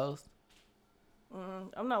just closed.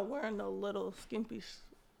 I'm not wearing no little skimpy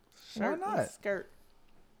Why shirt not? and skirt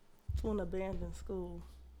to an abandoned school.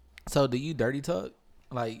 So do you dirty talk?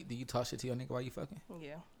 Like, do you talk shit to your nigga while you fucking?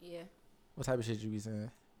 Yeah. Yeah. What type of shit you be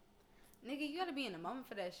saying? Nigga, you gotta be in the moment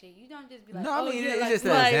for that shit. You don't just be like, No, I oh, mean, yeah, it's like, just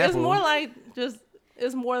an Like, it's example. more like just,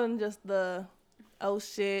 it's more than just the, oh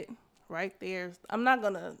shit, right there. I'm not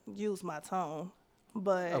gonna use my tone,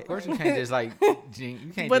 but. Of course you can't just like,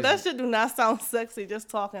 you can't But that just. shit do not sound sexy, just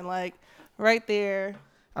talking like, right there.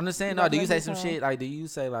 I'm just saying, Not no, do you gonna say be some tone. shit? Like, do you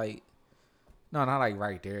say like, no, not like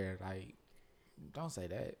right there. Like, don't say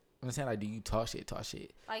that. I'm just saying, like, do you talk shit?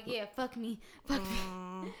 like, yeah, fuck me.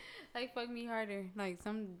 Like, fuck me harder. Like,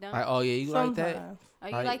 some dumb. Like, oh yeah, you like that? Sometimes. Oh,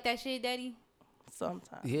 you like- like that shit, daddy?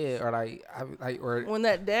 Sometimes. Yeah, or like, or When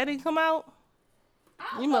that daddy come out, I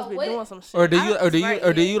don't you must know be what- doing some shit. or do I you don't- or do you right,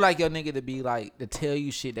 or do yeah. you like your nigga to be like to tell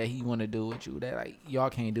you shit that he want to do with you that like y'all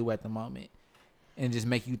can't do at the moment, and just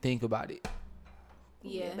make you think about it?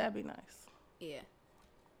 Yeah. That'd be nice. Yeah.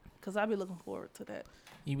 Cause I be looking forward to that.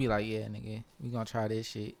 You be like, yeah, nigga, we gonna try this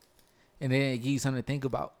shit, and then it give you something to think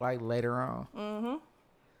about like later on. Mm-hmm.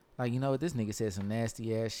 Like, you know what, this nigga said some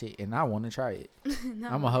nasty ass shit, and I want to try it. No,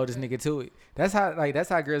 I'm gonna hold this nigga to it. That's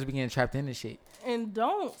how girls be getting trapped into shit. And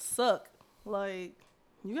don't suck. Like,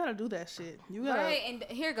 you gotta do that shit. You gotta. Right, and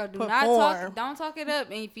here go. Do perform. not talk. Don't talk it up.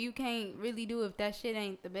 And if you can't really do, if that shit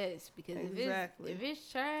ain't the best, because Exactly. if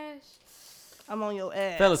it's trash, I'm on your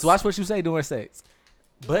ass. Fellas, watch what you say during sex.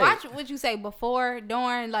 But watch what you say before,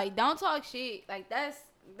 during. Like, don't talk shit. Like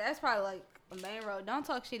that's probably like a main road. Don't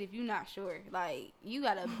talk shit if you not sure. Like, you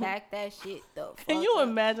gotta back that shit the fuck Can you up.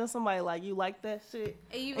 imagine somebody like you like that shit?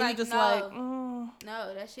 And you And like, you just no, like,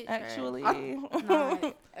 no, that shit trash. actually,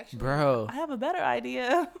 No, actually, bro, I have a better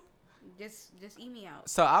idea. just eat me out.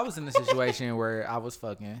 so I was in a situation where I was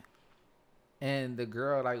fucking, and the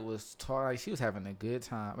girl like was like she was having a good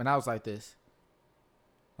time, and I was like this,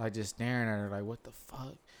 like just staring at her like what the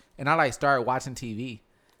fuck, and I like started watching TV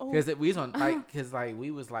Oh, because we was on like because like we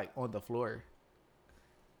was like on the floor,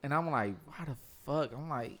 and I'm like why the fuck I'm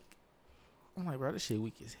like bro this shit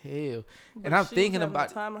weak as hell, but and I'm she was thinking having about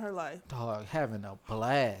the time of her life. dog having a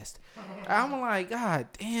blast. I'm like, God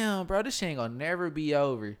damn, bro, this shit ain't gonna never be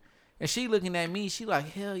over. And she looking at me, she like,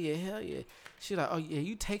 hell yeah. She like, oh yeah,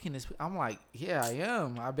 you taking this? I'm like, yeah, I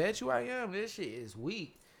am. I bet you I am. This shit is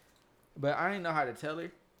weak. But I didn't know how to tell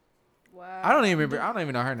her. Wow. I don't even remember. I don't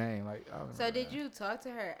even know her name. Like, I don't So remember did her. you talk to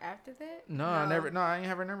her after that? No, I never. No, I ain't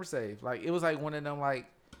have her number saved. Like, it was like one of them. Like,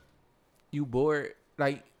 you bored.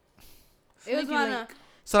 Like, It was Sneaky one link. of.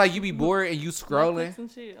 so like you be bored and you scrolling. Netflix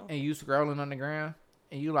and chill. And you scrolling on the ground,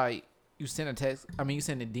 and you like you send a text. I mean, you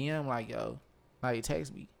send a DM like, "Yo, like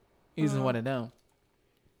text me." He's one of them.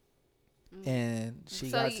 And she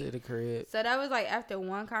So got you- to the crib. So that was like after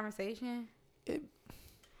one conversation. It-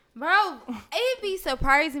 Bro, it be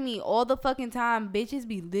surprising me all the fucking time. Bitches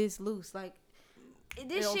be this loose, like It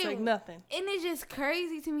this don't shit. take nothing. And it's just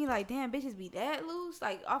crazy to me. Like, damn, bitches be that loose.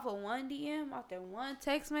 Like off of one DM, off that one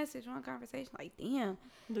text message, one conversation. Like, damn,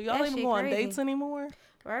 Do y'all That even shit go on crazy. dates anymore?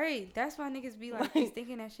 right? That's why niggas be like Like- just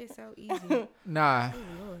thinking that shit so easy. Oh Nah,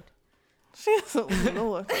 Lord, She's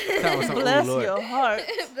Lord. that was some Bless Lord. your heart.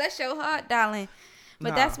 bless your heart, darling. But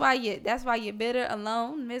Nah. that's why you're bitter,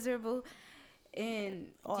 alone, miserable, and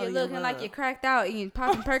All you're your looking like love. you're cracked out and you're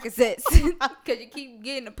popping Percocets because you keep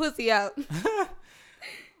getting the pussy out.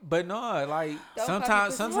 But no, like Don't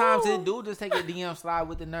sometimes fucking it do just take a DM slide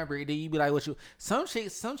with the number, and then you be like, "What you?" Some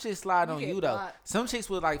chicks slide You on get you though. blocked. Some chicks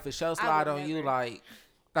would like for sure would slide on you never.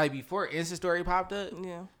 like before Insta story popped up.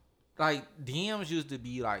 Yeah. Like DMs used to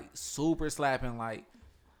be like super slapping, like,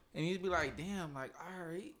 and you'd be like, "Damn, like all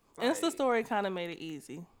right." Like, Insta story kind of made it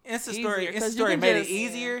easy. Insta Easier, story 'cause you made can it just-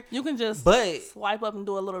 easier. You can just But- swipe up and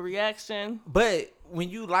do a little reaction. But when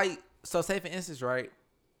you like, so say for instance, right,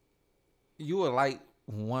 you will like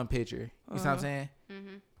one picture. You know what I'm saying?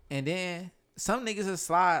 Mm-hmm. And then some niggas will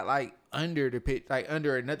slide like under the pic, like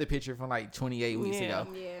under another picture from like 28 weeks Yeah.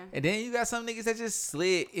 ago. Yeah. And then you got some niggas that just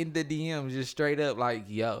slid in the DMs just straight up like,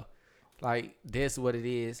 yo, like that's what it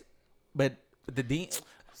is. But the DM,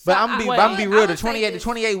 but I'm gonna be real. The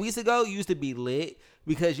 28 weeks ago used to be lit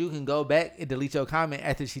because you can go back and delete your comment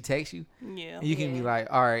after she texts you. Yeah. And you can be like,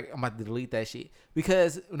 all right, I'm about to delete that shit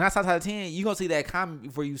because 9 times out of 10, you gonna see that comment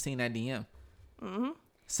before you seen that DM. Mm-hmm.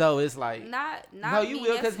 So it's like, not no, you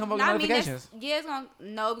will because come up with notifications. Yeah, it's gonna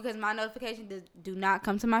no because my notifications do not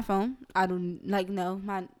come to my phone. I don't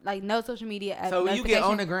no social media app. So when you get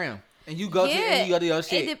on the gram and you go to your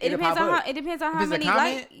shit, it depends on how many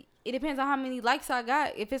likes. It depends on how many likes I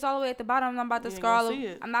got. If it's all the way at the bottom, I'm about to scroll.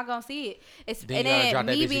 I'm not gonna see it. Then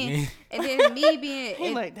me being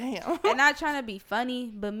He like, damn. And not trying to be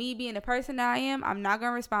funny, but me being the person that I am, I'm not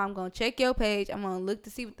gonna respond. I'm gonna check your page. I'm gonna look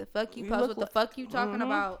to see what the fuck you post, what the fuck you talking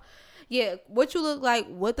about. Yeah, what you look like,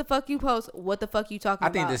 what the fuck you post, what the fuck you talking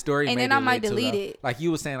about. I think the story and made then it I might lit delete too, it. Like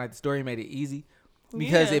you were saying, like the story made it easy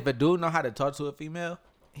because if a dude know how to talk to a female,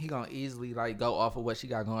 he gonna easily like go off of what she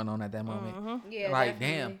got going on at that moment. Yeah, like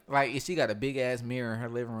definitely. damn, like if she got a big ass mirror in her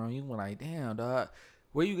living room, you can be like, damn, dog,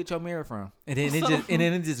 where you get your mirror from? And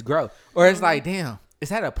then it just grow. Or it's like, damn, is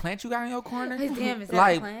that a plant you got in your corner? Damn, is that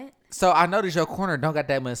like, a plant? So I noticed your corner don't got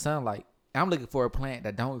that much sunlight. I'm looking for a plant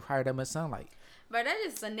that don't require that much sunlight. Bro, that's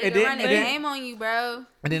just a nigga running game on you, bro.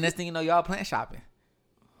 And then next thing you know, y'all plant shopping.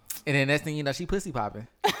 And then next thing you know, she pussy popping.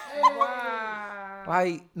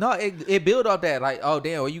 Like, no, it build off that. Like, oh,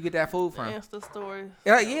 damn, where you get that food from? Insta stories.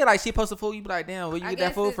 Like she post a food, you be like, damn, where you get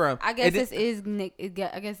that food from? I guess this is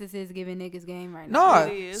giving niggas game right now.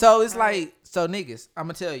 No, so it's like, so niggas, I'm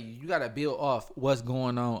going to tell you, you got to build off what's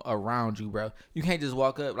going on around you, bro. You can't just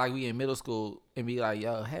walk up like we in middle school and be like,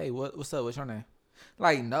 yo, hey, what's up? What's your name?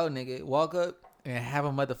 Like, no, nigga, walk up and have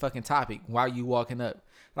a motherfucking topic while you walking up.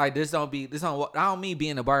 Like, I don't mean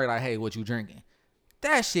being a bar like, hey, what you drinking?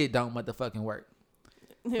 That shit don't motherfucking work.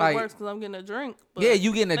 It like, works because I'm getting a drink. Yeah,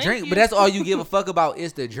 you getting a drink, but that's all you give a fuck about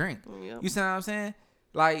is the drink. Yep. You see what I'm saying?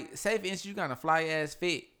 Like, say for instance, you got a fly ass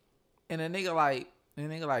fit, and a nigga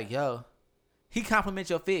like, yo, he compliment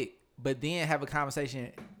your fit, but then have a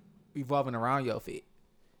conversation revolving around your fit.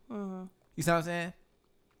 Mm-hmm. You see what I'm saying?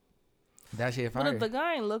 That shit fire. But if the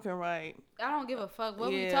guy ain't looking right, I don't give a fuck.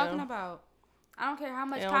 What we talking about? I don't care how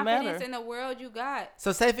much It don't confidence matter. in the world you got.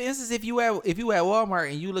 So say for instance, if you at Walmart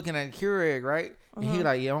and you looking at a Keurig, right? And he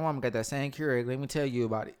like, yeah, my mama got that same Keurig. Let me tell you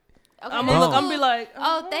about it. Okay, I'm Boom. gonna look. I'm be like,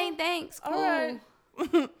 oh, thanks. Cool. all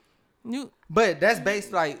right. You But that's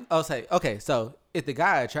based like, okay, so if the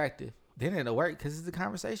guy attractive, then it'll work because it's a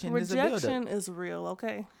conversation. It's a build rejection is real,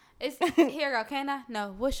 okay? It's here. Go. Can I?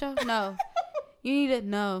 No. What's your? No. You need to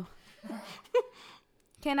no.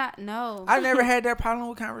 Can I? No. I never had that problem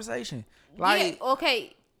with conversation. Like, yeah,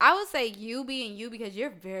 okay. I would say you being you because you're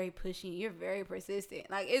very pushy. You're very persistent.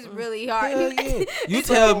 Like it's really hard. hell yeah. You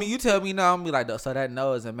tell me no. I'm gonna be like, so that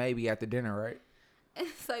no is a maybe after dinner, right?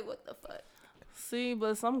 It's like what the fuck. See,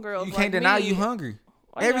 but some girls You like can't deny me, you hungry.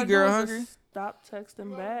 all you Every gotta do girl is hungry. just stop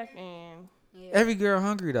texting back and. Yeah. Every girl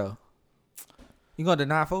hungry though. You gonna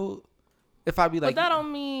deny food? If I be like, But that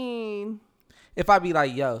don't mean. if I be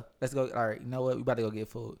like, yo, let's go. All right, you know what? We about to go get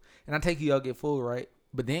food, and I take you go get food, right?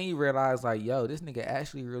 But then you realize like, yo, this nigga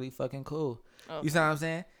actually really fucking cool. Okay. You see what I'm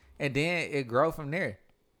saying? And then it grow from there.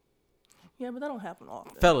 Yeah, but that don't happen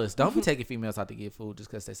often. Fellas, don't be taking females out to get food just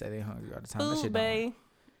because they say they hungry all the time. That Food shit don't work. bae.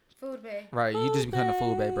 Food bay. Right, you just become a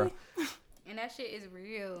food babe, bro. And that shit is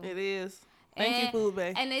real. It is. Thank you, food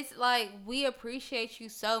bae. And it's like we appreciate you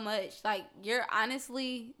so much. Like you're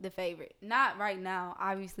honestly the favorite. Not right now,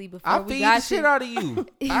 obviously. Before I we feed got the shit out of you.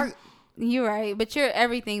 You're right, but you're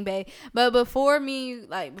everything, babe. But before me,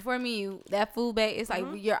 that food babe, it's like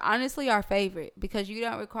you're honestly our favorite because you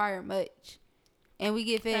don't require much, and we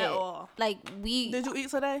get fed. At all. Like we. Did you eat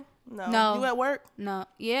today? No. No. You at work? No,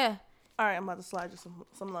 yeah. All right, I'm about to slide you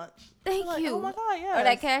some lunch. Thank Like, you. oh my god, yes. Or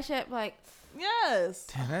that Cash App, like. Yes.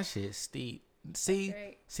 Damn, that shit steep. See,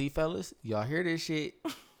 Great. fellas, y'all hear this shit?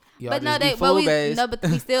 Y'all But no, just be but food we babes. but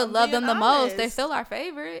we still I'm love being them the most. They're honest. still our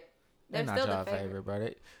favorite. They're They're not still y'all the favorite.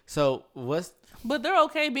 brother. So But they're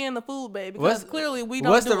okay being the food bae because clearly we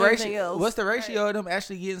don't what's do the anything ratio? else. What's the ratio of them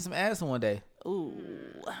actually getting some ass one day? Ooh.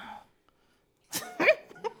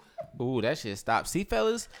 Ooh, that shit stop. See,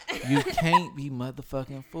 fellas, you can't be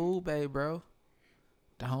motherfucking food babe, bro.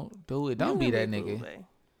 Don't do it. Don't be that nigga. Food bae.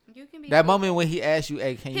 You can be That food moment when he asked you,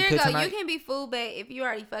 "Hey, can you Here cook go. tonight?" You can be food bae if you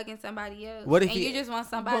already fucking somebody else. What if and he- you just want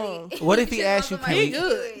somebody? Boom. What if he just asked you, want "Can somebody we?"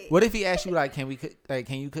 good? What if he asked you, like, "Can we cook? Like,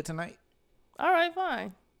 can you cook tonight?" All right,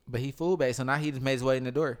 fine. But he food babe, so now he just made his way in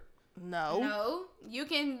the door. No. No, you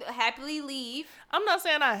can happily leave. I'm not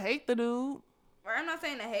saying I hate the dude. Or I'm not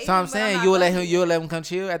saying to hate. So I'm him, but saying not you'll let fucking him come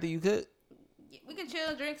chill after you cook. We can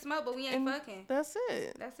chill, drink, smoke, but we ain't fucking. That's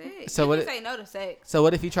it. That's it. So You what can it- say no to sex. So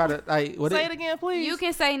what if you try to like? What Say if, it again, please. You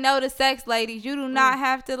can say no to sex, ladies. You do not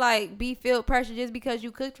have to like be feel pressure just because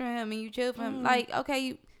you cooked for him and you chilled for him. Like,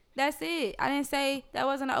 okay, that's it. I didn't say that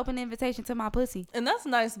wasn't an open invitation to my pussy. And that's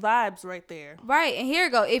nice vibes right there. Right, and here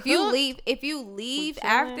you go. If you Cook. leave chilling.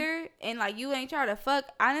 after and like you ain't trying to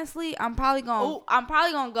fuck, honestly, I'm probably Ooh.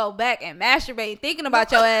 gonna go back and masturbate thinking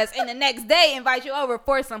about your ass, and the next day invite you over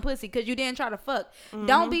for some pussy because you didn't try to fuck.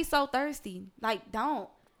 Don't be so thirsty. Like, don't.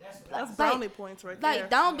 That's brownie points right there. Like,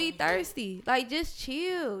 don't be thirsty. Like, just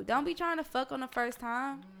chill. Don't be trying to fuck on the first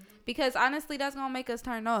time, because honestly, that's gonna make us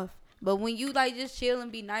turn off. But when you like just chill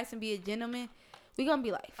and be nice and be a gentleman, we gonna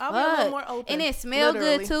be like, I'll be a little fuck. more open, And then smell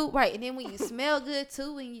literally. good too, right? And then when you smell good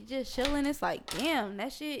too, when you just chilling, it's like, damn,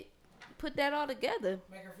 that shit. Put that all together,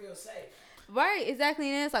 Make her feel safe. right? Exactly.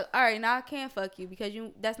 And then it's like, all right, now I can't fuck you because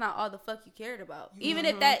that's not all the fuck you cared about. Even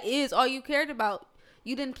if that is all you cared about,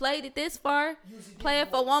 you didn't play it this far. Play it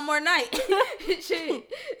for one more night. Shit.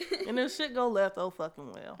 And if shit go left, oh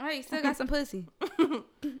fucking well. All right, you still got some pussy.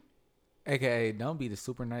 AKA, don't be the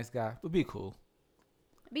super nice guy, but be cool.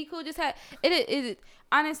 Be cool. Just have it.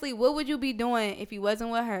 Honestly, what would you be doing if you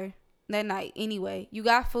wasn't with her that night? Anyway, you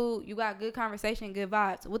got food, you got good conversation, good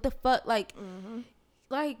vibes. What the fuck, like,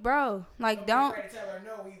 bro, like, don't. Afraid to tell her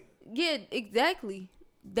no either. Yeah, exactly.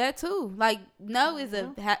 That too. Like, no is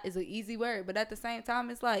an easy word, but at the same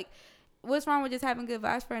time, it's like, what's wrong with just having good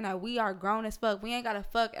vibes for her? Now we are grown as fuck. We ain't gotta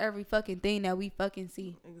fuck every fucking thing that we fucking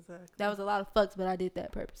see. Exactly. That was a lot of fucks, but I did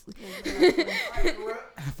that purposely. I grew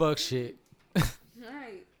up. Fuck shit.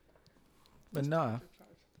 Right. But nah.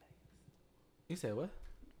 You said what?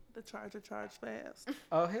 The charger charge fast.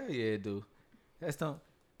 Oh hell yeah, it do. That's don't.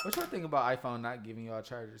 What y'all think about iPhone not giving y'all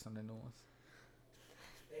chargers on the new ones?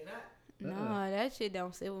 They not. No, that shit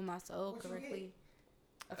don't sit with my soul What you correctly.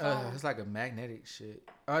 A phone. It's like a magnetic shit.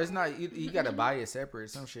 Oh, it's not. You gotta buy it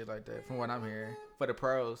separate, some shit like that. From what I'm hearing, for the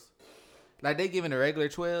pros, like they giving the regular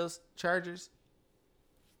 12s chargers,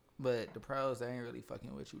 but the pros they ain't really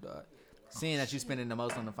fucking with you, dog. Seeing that you spending the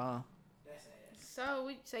most on the phone. So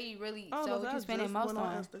we say you really. Oh, so what I you spending just most went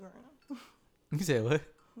on? Instagram. You said what?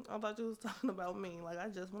 I thought you was talking about me. Like, I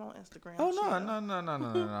just went on Instagram. Oh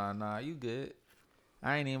Chill. no, you good.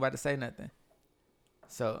 I ain't even about to say nothing.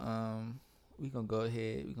 So we gonna go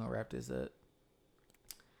ahead. We gonna wrap this up.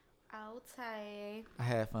 Okay. I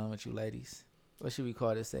had fun with you, ladies. What should we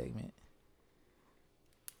call this segment?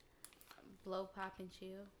 Blow, pop, and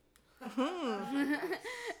chill.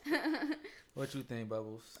 What you think,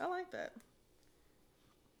 Bubbles? I like that.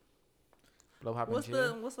 Blow, pop, and What's chill.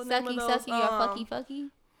 the name Sucky, of those? sucky, or fucky.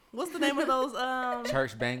 What's the name of those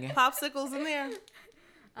Church banging. popsicles in there?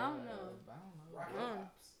 I don't know.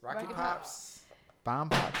 Rocky Pops. Bomb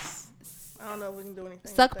Pops. I don't know if we can do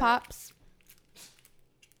anything. Suck with that. pops.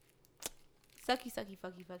 Sucky,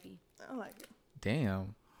 fucky. I like it.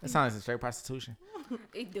 Damn. That sounds like straight prostitution.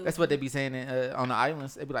 It do. That's what they be saying on the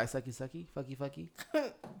islands. They be like sucky, fucky.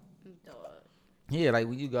 Dog. Yeah, like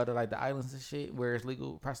when you go to like the islands and shit where it's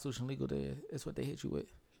legal, prostitution legal there, it's what they hit you with.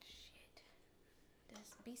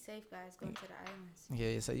 Just be safe, guys. Go to the islands.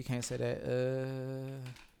 Yeah, so you can't say that.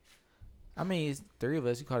 I mean, it's three of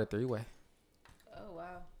us. You call it three-way. Oh wow.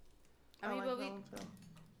 I I mean, like but we. them too.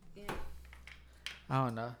 Yeah. I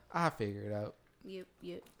don't know. I'll figure it out.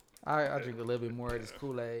 Yep. I drink a little bit more of this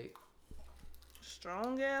Kool-Aid.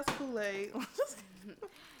 Strong ass Kool-Aid.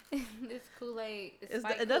 This Kool-Aid.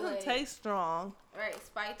 It doesn't taste strong, right.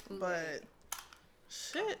 Spiked Kool-Aid. but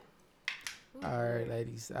shit. All right,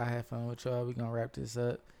 ladies. I had fun with y'all. We're going to wrap this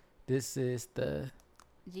up. This is the...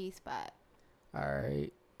 G-Spot. All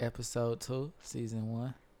right. Episode 2, Season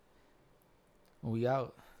 1. We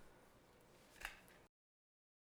out.